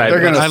looking at describe it. it.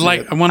 They're gonna I see like.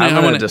 it. I want I'm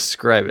to. going to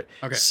describe it.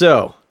 Okay.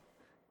 So,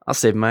 I'll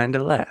save mine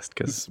to last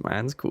because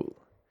mine's cool.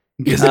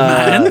 Because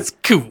mine's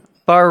cool.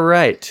 Far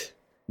right,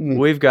 Hmm.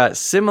 we've got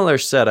similar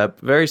setup,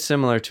 very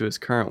similar to his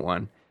current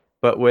one,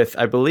 but with,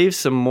 I believe,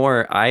 some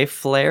more eye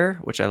flare,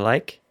 which I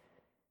like,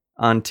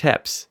 on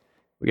Teps.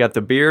 We got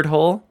the beard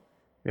hole.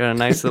 We got a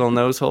nice little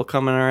nose hole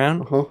coming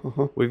around.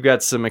 We've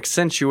got some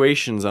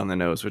accentuations on the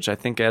nose, which I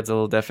think adds a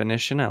little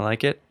definition. I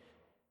like it.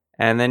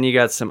 And then you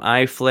got some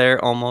eye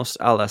flare, almost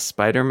a la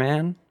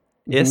Spider-Man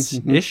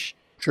ish,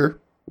 Sure.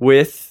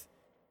 with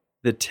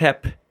the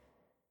Tep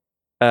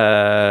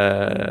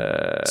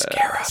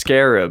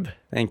scarab.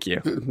 Thank you.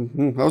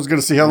 I was going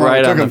to see how long Right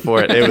it took on the him.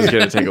 forehead. It was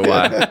going to take a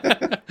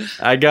while.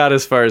 I got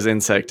as far as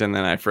insect and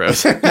then I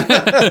froze.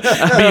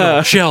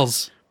 Beetle,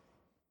 shells.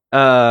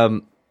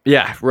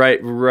 Yeah,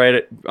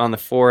 right on the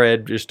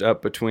forehead, just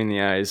up between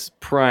the eyes.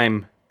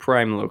 Prime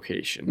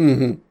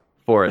location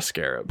for a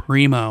scarab.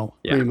 Primo.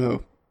 Yeah.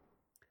 Primo.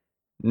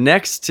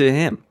 Next to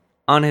him,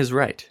 on his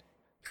right,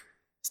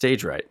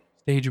 stage right.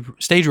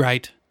 Stage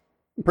right.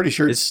 I'm pretty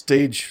sure it's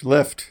stage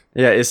left.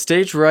 Yeah, is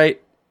stage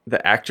right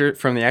the actor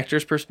from the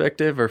actor's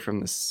perspective or from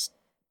the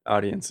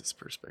audience's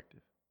perspective?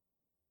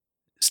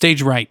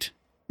 Stage right.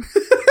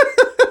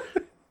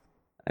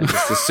 I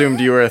just assumed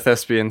you were a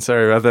thespian.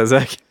 Sorry about that,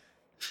 Zach.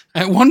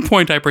 At one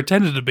point, I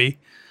pretended to be.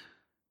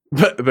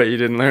 But you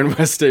didn't learn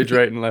what stage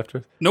right and left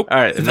was. Nope. All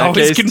right, in It that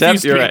always case,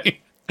 confused Tep, you're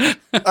me. right.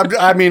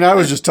 I mean, I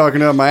was just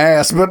talking out my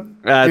ass, but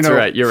That's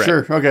right, you're right.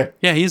 Sure. Okay.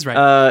 Yeah, he's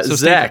right. So stage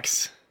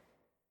Zach's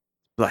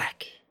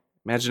black.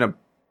 Imagine a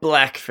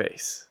black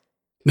face.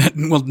 right.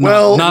 Well,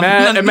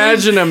 Well,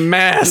 Imagine a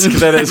mask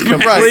that is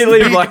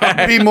completely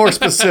black. Be more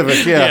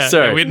specific. Yeah. yeah,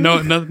 sorry. we-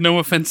 no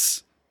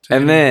offense. to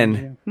And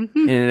anyone. then,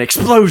 in an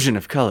explosion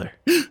of color,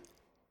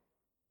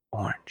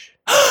 orange.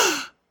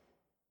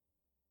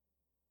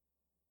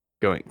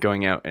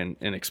 Going out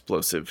in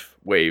explosive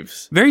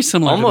waves. Very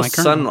similar Almost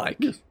to my current one.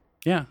 sun-like.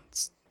 Yeah.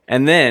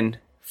 And then,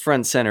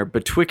 front center,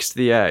 betwixt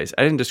the eyes.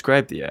 I didn't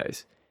describe the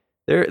eyes.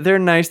 They're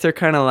nice. They're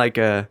kind of like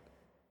a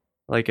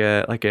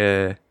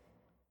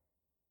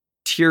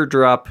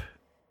teardrop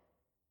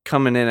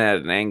coming in at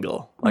an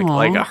angle, like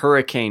Aw. a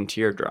hurricane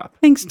teardrop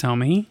Thanks,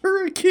 Tommy.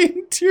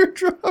 Hurricane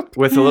teardrop.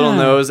 with a little Yeah.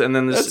 nose, and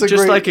then this, That's a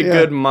just great- like a yeah.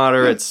 good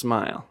moderate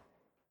smile.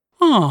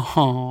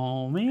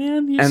 Oh,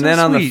 man. You're And so then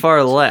on the sweet.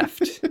 far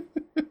left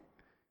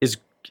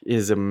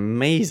is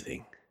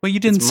amazing. Well, you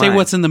didn't it's say mine.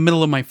 what's in the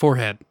middle of my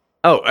forehead.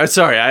 Oh,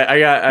 sorry, I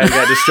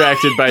got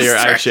distracted by your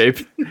eye shape.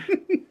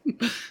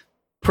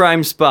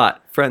 Prime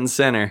spot, front and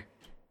center.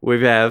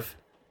 We have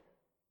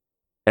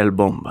El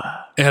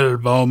Bomba. El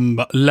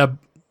Bomba.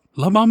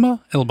 La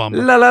Bomba? El Bomba.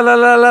 La la la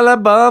la la la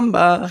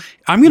bomba.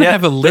 I'm going to Yeah,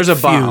 have a lit there's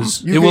a bomb.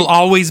 fuse. You It will can-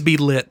 always be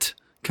lit.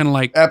 Kind of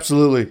like,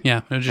 Absolutely.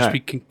 yeah, it'll just All be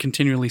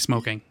continually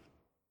smoking.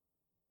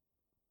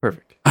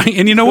 Perfect.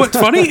 And you know what's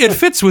funny? It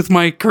fits with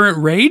my current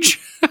rage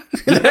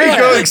There you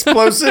go.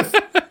 Explosive.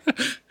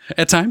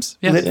 at times.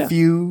 Yeah. Lit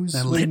fuse.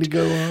 That Ready lit- to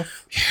go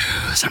off.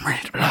 Yes, I'm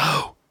ready to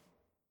blow.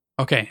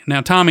 Okay, now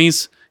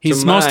Tommy's,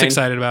 he's So most mine-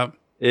 excited about.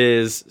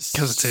 Is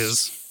 'Cause it's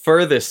his.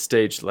 furthest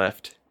stage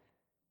left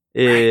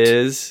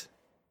is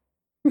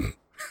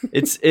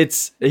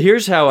it's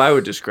here's how I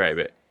would describe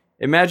it.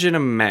 Imagine a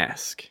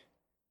mask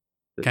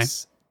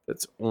that's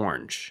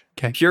orange.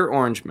 Okay. Pure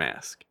orange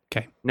mask.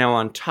 Okay. Now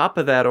on top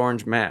of that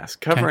orange mask,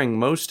 covering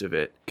most of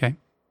it, Okay.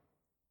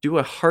 do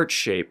a heart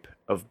shape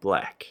of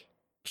black.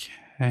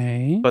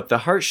 Okay. But the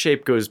heart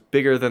shape goes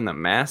bigger than the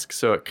mask,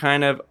 so it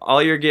kind of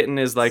all you're getting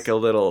is like a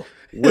little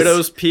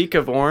widow's peak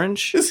of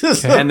orange. This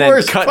is Okay. the And then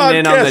worst cutting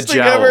in on the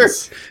podcasting ever.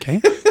 jowls.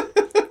 Okay.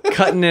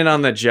 Cutting in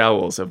on the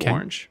jowls of Okay.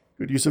 orange.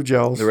 Good use of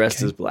gels. The rest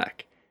Okay. is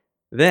black.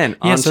 Then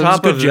Yeah, on so there's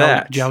top good of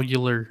that,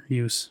 jovular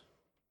use.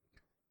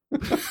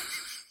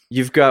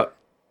 you've got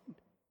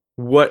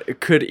what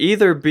could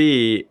either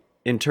be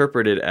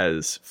interpreted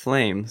as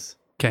flames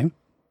Okay.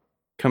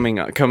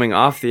 coming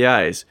off the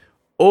eyes,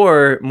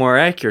 or more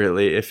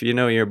accurately, if you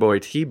know your boy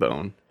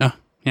T-Bone, Oh,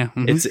 yeah.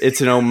 mhm.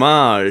 it's an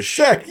homage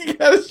Jack, you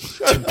gotta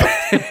shut up.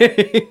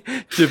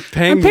 to I'm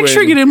penguin.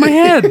 picturing it in my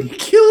head.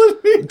 Killing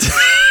me.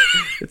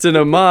 It's an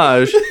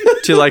homage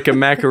to like a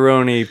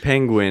macaroni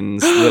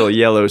penguin's little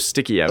yellow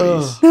sticky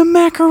outies. The coming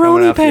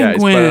macaroni off the eyes,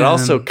 penguin. but it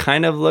also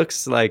kind of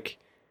looks like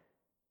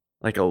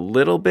a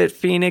little bit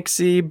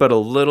phoenixy, but a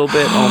little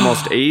bit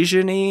almost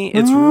Asian-y.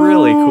 It's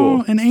really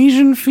cool. An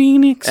Asian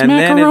phoenix And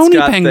then macaroni it's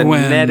got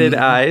penguin. the netted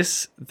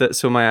eyes,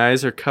 so my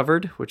eyes are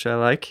covered, which I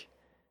like,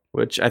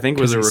 which I think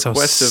was a Because it's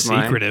request so of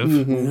mine.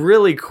 secretive.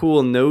 Really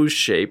cool nose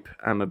shape.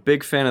 I'm a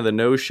big fan of the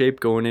nose shape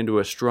going into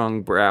a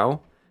strong brow,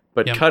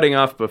 but Yep. cutting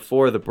off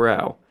before the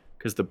brow,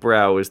 because the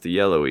brow is the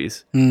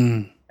yellowies.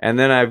 Mm. And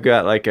then I've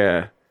got like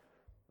a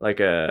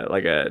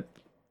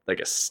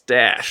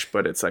stash,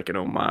 but it's like an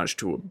homage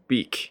to a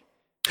beak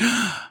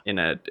in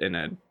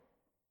a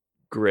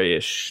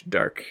grayish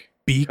dark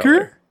Beaker?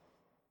 color.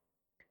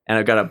 And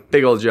I've got a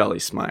big old jolly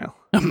smile.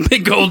 A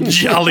big old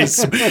jolly,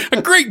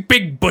 a great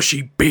big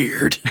bushy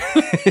beard.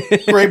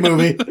 Great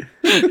movie.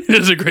 It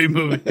is a great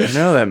movie. I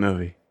know that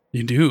movie.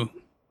 You do.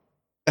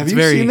 Have It's you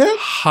very seen that?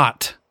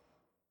 hot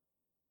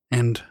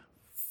and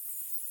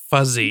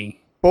fuzzy.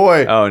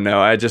 Boy, Oh no,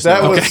 I just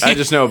That know, was- I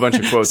just know a bunch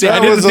of quotes. See, I that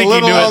didn't was a think you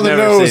little knew it. on the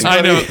Never nose. seen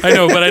I buddy.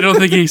 know, but I don't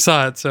think he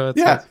saw it. So it's,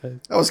 Yeah. it's-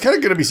 I was kind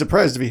of going to be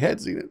surprised if he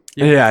had seen it.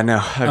 Yeah, I know.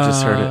 I've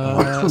just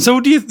heard it. So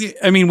do you?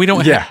 I mean, we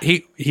don't. Yeah.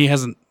 He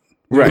hasn't.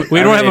 Right. We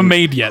I don't have them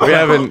mean, made yet. We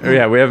haven't.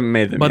 Yeah, we haven't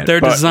made them But yet. they're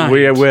designed.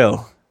 We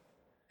will.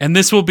 And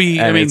this will be.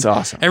 I And mean, it's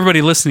awesome.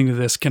 Everybody listening to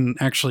this can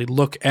actually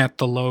look at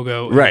the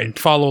logo and Right.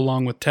 follow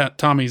along with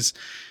Tommy's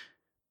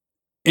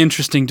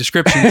interesting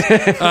description.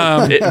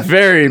 It,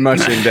 very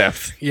much in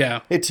depth.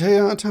 Yeah. Hey,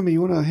 Tommy,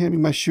 you want to hand me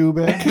my shoe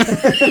back?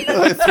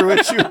 I threw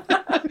at you.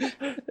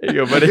 There you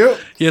go, buddy. Yep.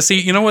 Yeah.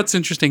 See, you know what's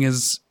interesting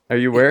is Are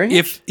you wearing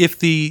it? if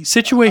the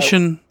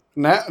situation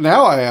Now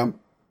I am.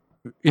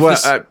 if, Well,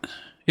 this-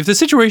 if the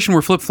situation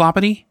were flip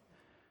floppity,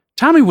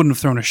 Tommy wouldn't have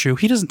thrown a shoe.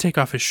 He doesn't take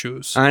off his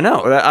shoes. I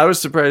know. I was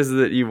surprised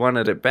that you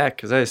wanted it back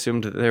because I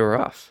assumed that they were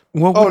off.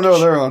 Well, Oh, no,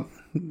 they're on.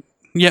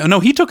 yeah, no,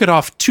 he took it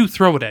off to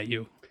throw it at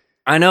you.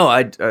 I know.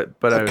 But I A was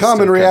common still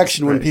kinda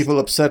reaction when surprised. people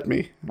upset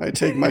me. I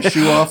take my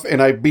shoe off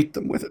and I beat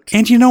them with it.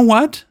 And you know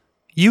what?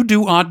 You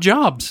do odd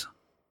jobs.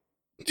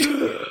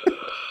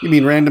 You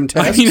mean random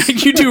I tasks? mean,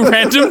 you do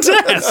random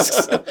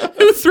tasks.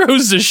 Who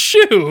throws a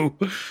shoe?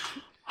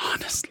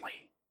 Honestly.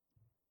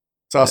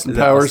 It's Austin Is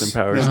that Powers.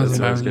 Austin Powers. Yeah. That's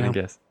what I was Austin going to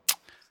Powers,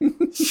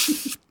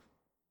 guess.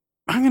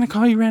 I'm going to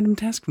call you random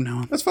task from now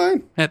on. That's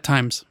fine. At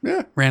times,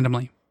 Yeah,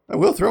 randomly, I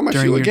will throw my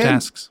during shoe your again.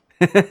 tasks.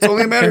 It's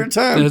only a matter of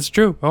time. That's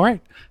true. All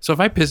right. So if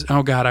I piss,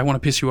 oh God, I want to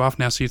piss you off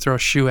now. So you throw a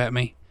shoe at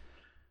me.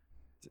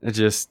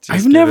 Just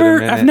I've give it a never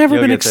minute. You'll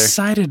been get there.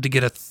 excited to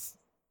get a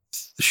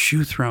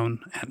shoe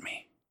thrown at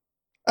me.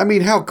 I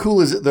mean, how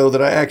cool is it though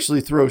that I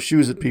actually throw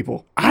shoes at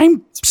people?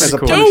 I'm As a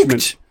stoked.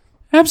 punishment.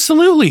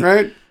 Absolutely.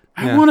 Right?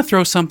 I Yeah. want to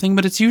throw something,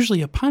 but it's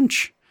usually a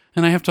punch,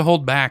 and I have to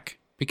hold back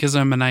because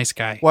I'm a nice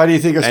guy. Why do you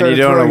think I And started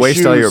you don't want throwing to waste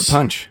shoes? all your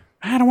punch.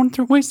 I don't want to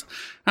throw waste.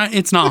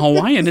 It's not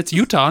Hawaiian. It's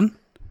Utah.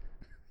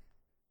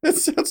 That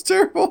sounds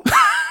terrible.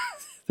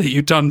 The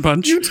Utah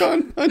punch. Utah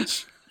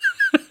punch.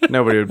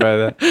 Nobody would buy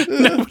that.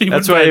 Nobody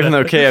That's would why buy even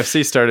that. though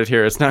KFC started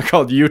here, it's not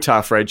called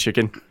Utah fried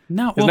chicken.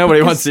 No, Because well, nobody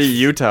because- wants to eat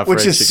Utah fried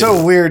Which is chicken.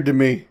 so weird to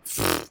me.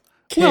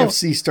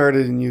 KFC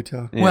started in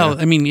Utah. Yeah. Well,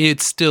 I mean,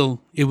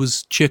 it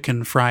was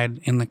chicken fried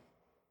in the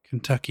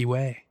Kentucky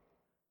way,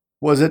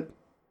 Was it?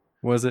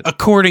 was it?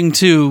 according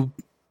to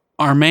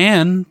our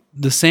man,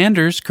 the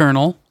Sanders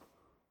Colonel.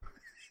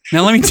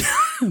 Now let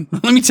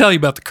me tell you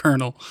about the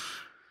Colonel.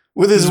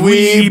 With his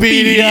wee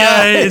beady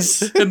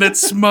eyes. and that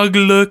smug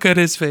look at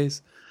his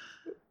face.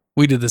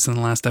 We did this in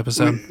the last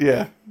episode.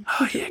 Yeah.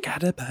 Oh, you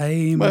gotta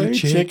pay My my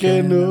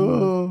chicken.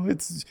 Oh,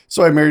 it's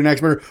So I Married an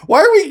Axe Murderer.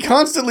 Why are we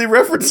constantly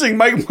referencing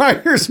Mike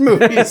Myers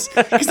movies?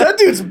 Because that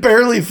dude's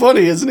barely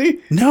funny, isn't he?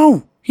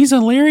 No, he's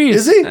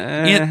hilarious. Is he?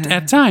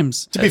 At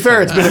times. To be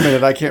fair, it's been a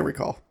minute. I can't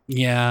recall.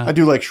 Yeah. I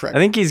do like Shrek. I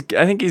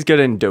think he's good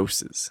in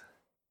doses.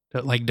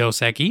 Like Dos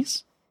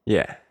Equis.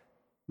 Yeah.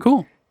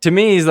 Cool. To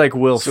me, he's like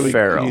Will so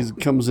Ferrell. he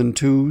comes in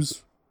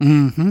twos.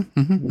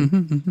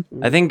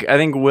 Mm-hmm. I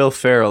think Will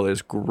Ferrell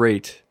is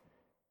great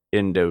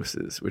in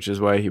doses, which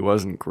is why he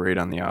wasn't great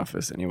on The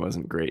Office and he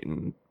wasn't great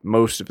in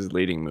most of his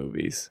leading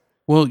movies.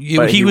 Well,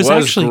 But he was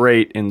actually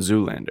great in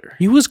Zoolander.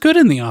 he was good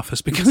in The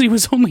Office because he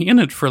was only in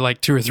it for like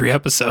 2 or 3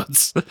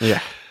 episodes.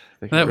 Yeah.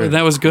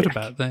 that was good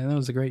about that. That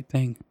was a great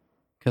thing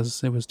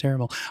because it was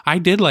terrible. I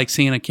did like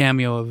seeing a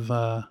cameo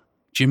of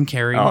Jim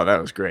Carrey, Oh,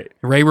 that was great.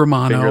 Ray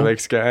Romano, Finger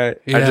Lakes guy. I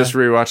Yeah. just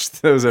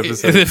rewatched those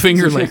episodes. the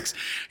Finger Lakes.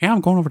 Yeah,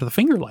 I'm going over to the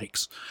Finger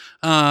Lakes.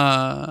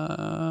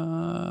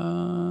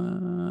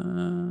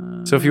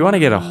 So if you want to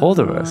get a hold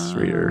of us,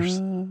 readers,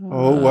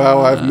 Oh,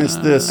 wow. I've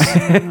missed this.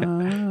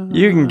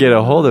 you can get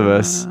a hold of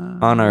us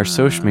on our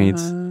social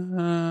medias.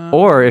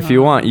 Or if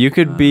you want, you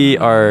could be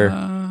our...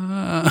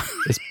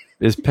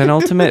 Is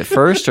penultimate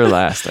first or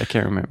last? I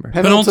can't remember.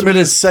 Penultimate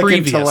is second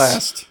to previous.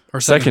 last. Or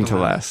Second to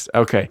last.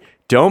 Okay.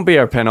 Don't be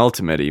our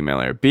penultimate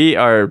emailer. Be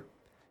our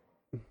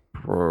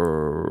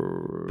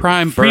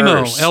Prime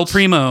Primo, first. El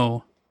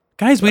Primo.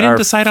 Guys, we didn't Our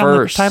decide on the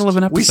first. title of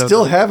an episode. We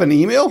still have an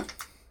email?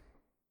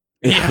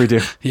 Yeah, we do.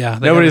 Yeah.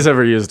 they Nobody's haven't-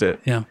 ever used it.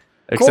 Yeah.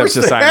 Except course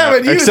to they sign up.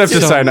 haven't used Except to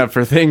it. sign up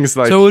for things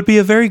like So it would be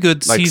a very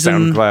good like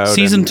season. SoundCloud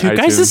Season and 2.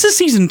 Guys, this iTunes. is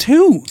season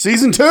 2.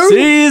 Season 2?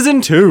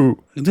 Season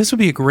 2. This would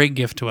be a great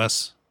gift to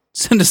us.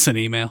 Send us an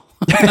email.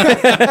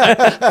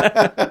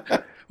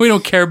 We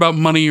don't care about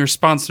money or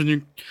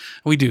sponsoring.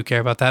 We do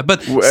care about that,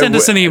 but send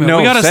us an email. No,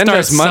 we gotta send start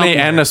us money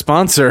somewhere. and a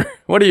sponsor.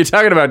 What are you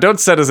talking about? Don't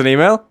send us an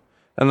email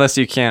unless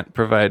you can't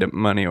provide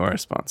money or a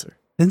sponsor.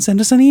 Then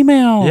send us an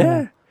email.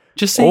 Yeah.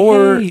 Just say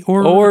Or hey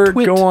or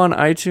twit. go on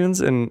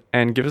iTunes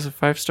and give us a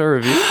 5-star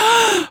review.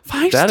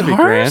 5 That'd be stars?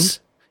 grand.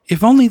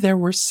 If only there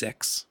were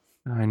 6.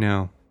 I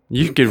know.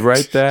 You could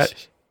write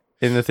that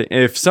in the thing.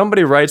 If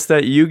somebody writes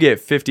that, you get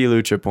 50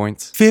 Lucha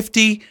points.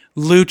 50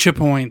 Lucha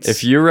points.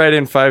 If you write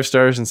in 5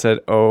 stars and said,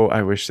 "Oh,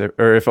 I wish there,"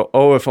 or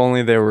if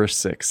only there were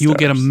 6, you will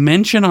get a stars.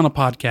 mention on a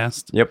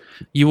podcast. Yep.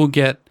 You will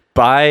get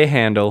Buy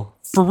handle.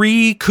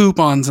 free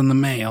coupons in the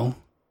mail.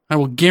 I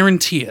will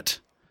guarantee it.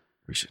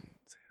 We should.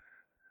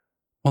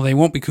 Well, they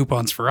won't be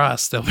coupons for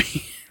us. They'll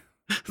be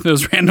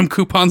those random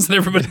coupons that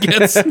everybody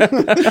gets.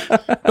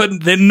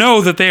 But they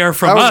know that they are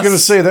from I was us. going to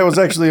say that was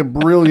actually a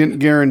brilliant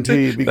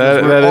guarantee because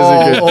That we're is a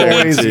all good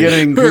always guarantee.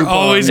 getting We're coupons.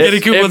 always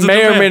getting coupons. It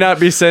may at the or may mail. not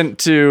be sent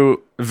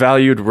to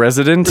valued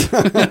resident,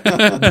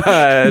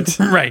 but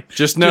Right.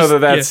 just know that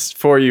that's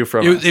for you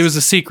from us. It was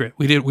a secret.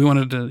 We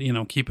wanted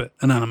to, keep it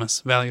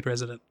anonymous. Valued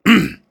resident.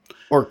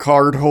 Or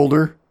card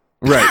holder.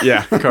 right.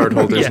 Yeah, card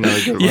holders another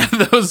good one. Yeah,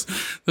 those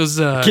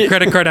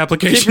credit card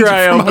applications. Keep your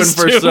eye are from open us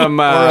for too. some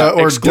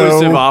or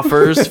exclusive dough.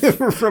 offers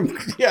from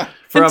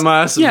from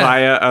us yeah.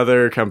 via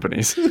other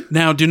companies.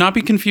 Now, do not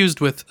be confused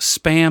with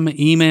spam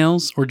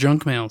emails or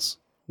junk mails.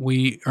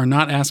 We are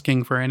not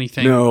asking for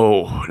anything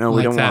No, we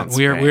like don't that. want.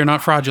 We are spam.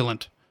 not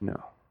fraudulent. No.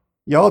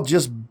 Y'all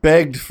just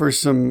begged for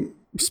some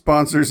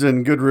sponsors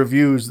and good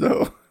reviews,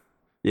 though.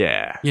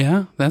 Yeah,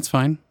 Yeah, that's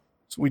fine.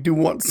 So we do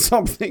want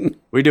something.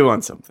 we do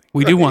want something,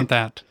 We do want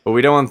that. but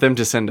we don't want them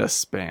to send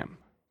us spam.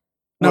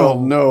 No,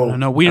 no.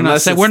 no. We're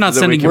Unless not. it's We're not that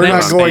we sending can We're them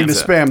not spam going to it.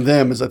 spam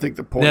them, is I think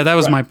the point. Yeah, that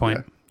was Right, my point.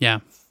 Yeah.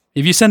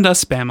 If you send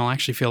us spam, I'll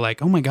actually feel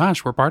like, oh my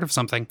gosh, we're part of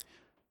something.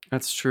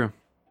 That's true.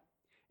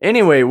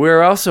 Anyway,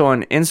 we're also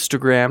on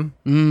Instagram.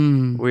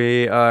 Mm.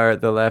 We are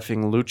the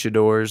Laughing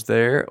Luchadors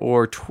there,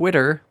 or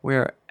Twitter.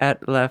 We're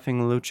at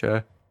Laughing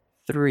Lucha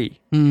 3.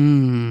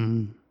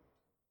 Mm.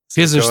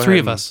 Because go there's 3 ahead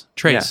of and- us.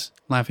 Trace.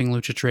 Laughing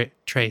Lucha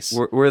Trace.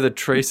 We're the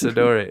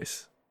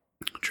Traceadores.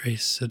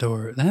 Trace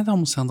Adore. That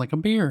almost sounds like a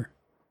beer.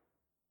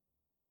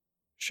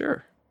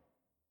 Sure.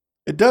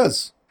 It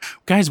does.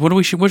 Guys,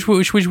 what should we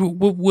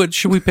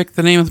pick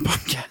the name of the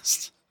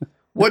podcast?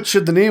 What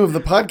should the name of the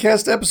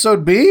podcast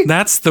episode be?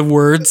 That's the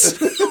words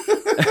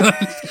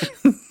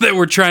that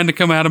were trying to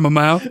come out of my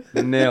mouth.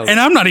 Nailed And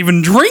it. I'm not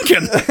even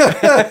drinking.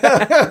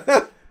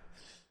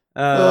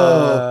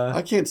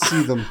 I can't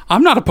see them.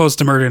 I'm not opposed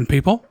to murdering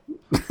people.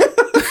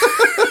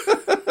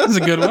 That's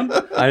a good one.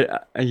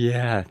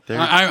 Yeah.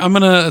 I'm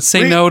going to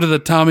say no to the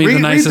Tommy, the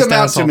Read nicest them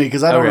out asshole. to me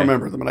because I don't Okay.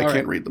 remember them and I All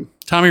can't right. read them.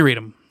 Tommy, read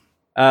them.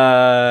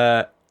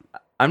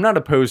 I'm not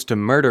opposed to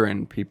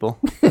murdering people.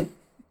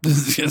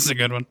 This is a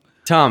good one.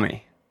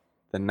 Tommy,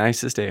 the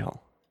nicest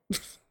a-hole.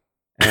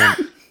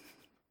 And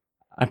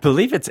I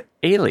believe it's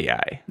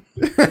Alii.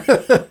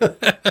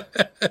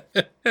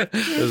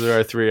 Those are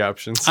our 3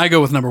 options. I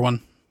go with number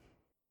 1.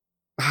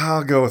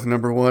 I'll go with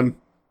number 1.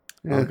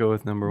 I'll go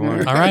with number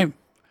 1. All right.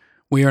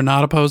 We are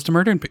not opposed to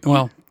murdering people.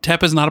 Well,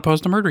 Tep is not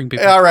opposed to murdering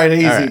people. All right,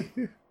 easy. All right.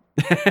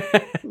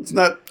 It's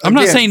not. I'm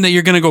not again, saying that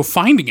you're going to go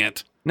finding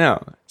it.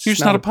 No. You're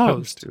just not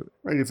opposed. to it.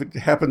 right, if it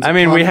happens. I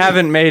mean, we upon-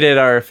 haven't made it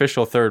our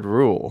official 3rd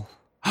rule.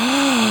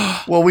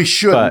 Well, we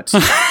shouldn't.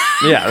 But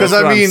yeah, Because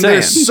that's what I mean, I'm saying.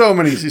 there's so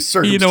many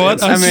circumstances. You know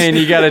what? I mean,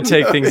 you got to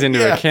take things into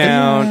Yeah.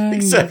 account.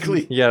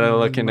 Exactly. You got to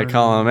look into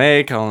column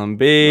A, column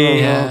B.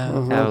 Yeah.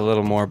 Have a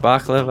little more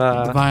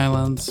baklava.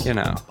 Violence. You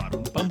know.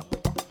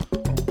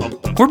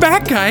 We're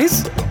back,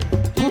 guys.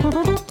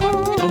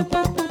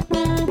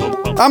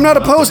 I'm not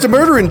opposed to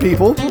murdering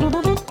people.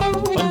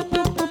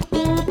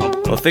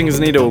 Well, things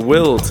need a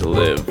will to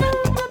live.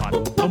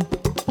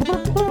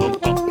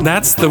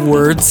 That's the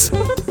words.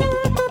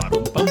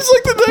 He's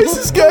like the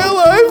nicest guy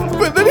alive,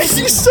 but then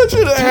he's such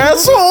an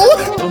asshole.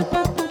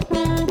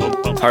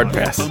 Hard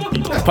pass.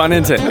 Pun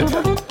intended.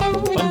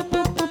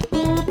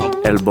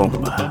 El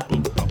Bomba.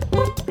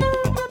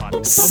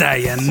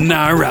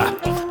 Sayonara.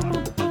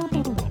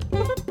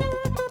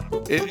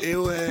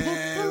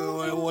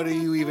 What are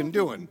you even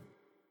doing?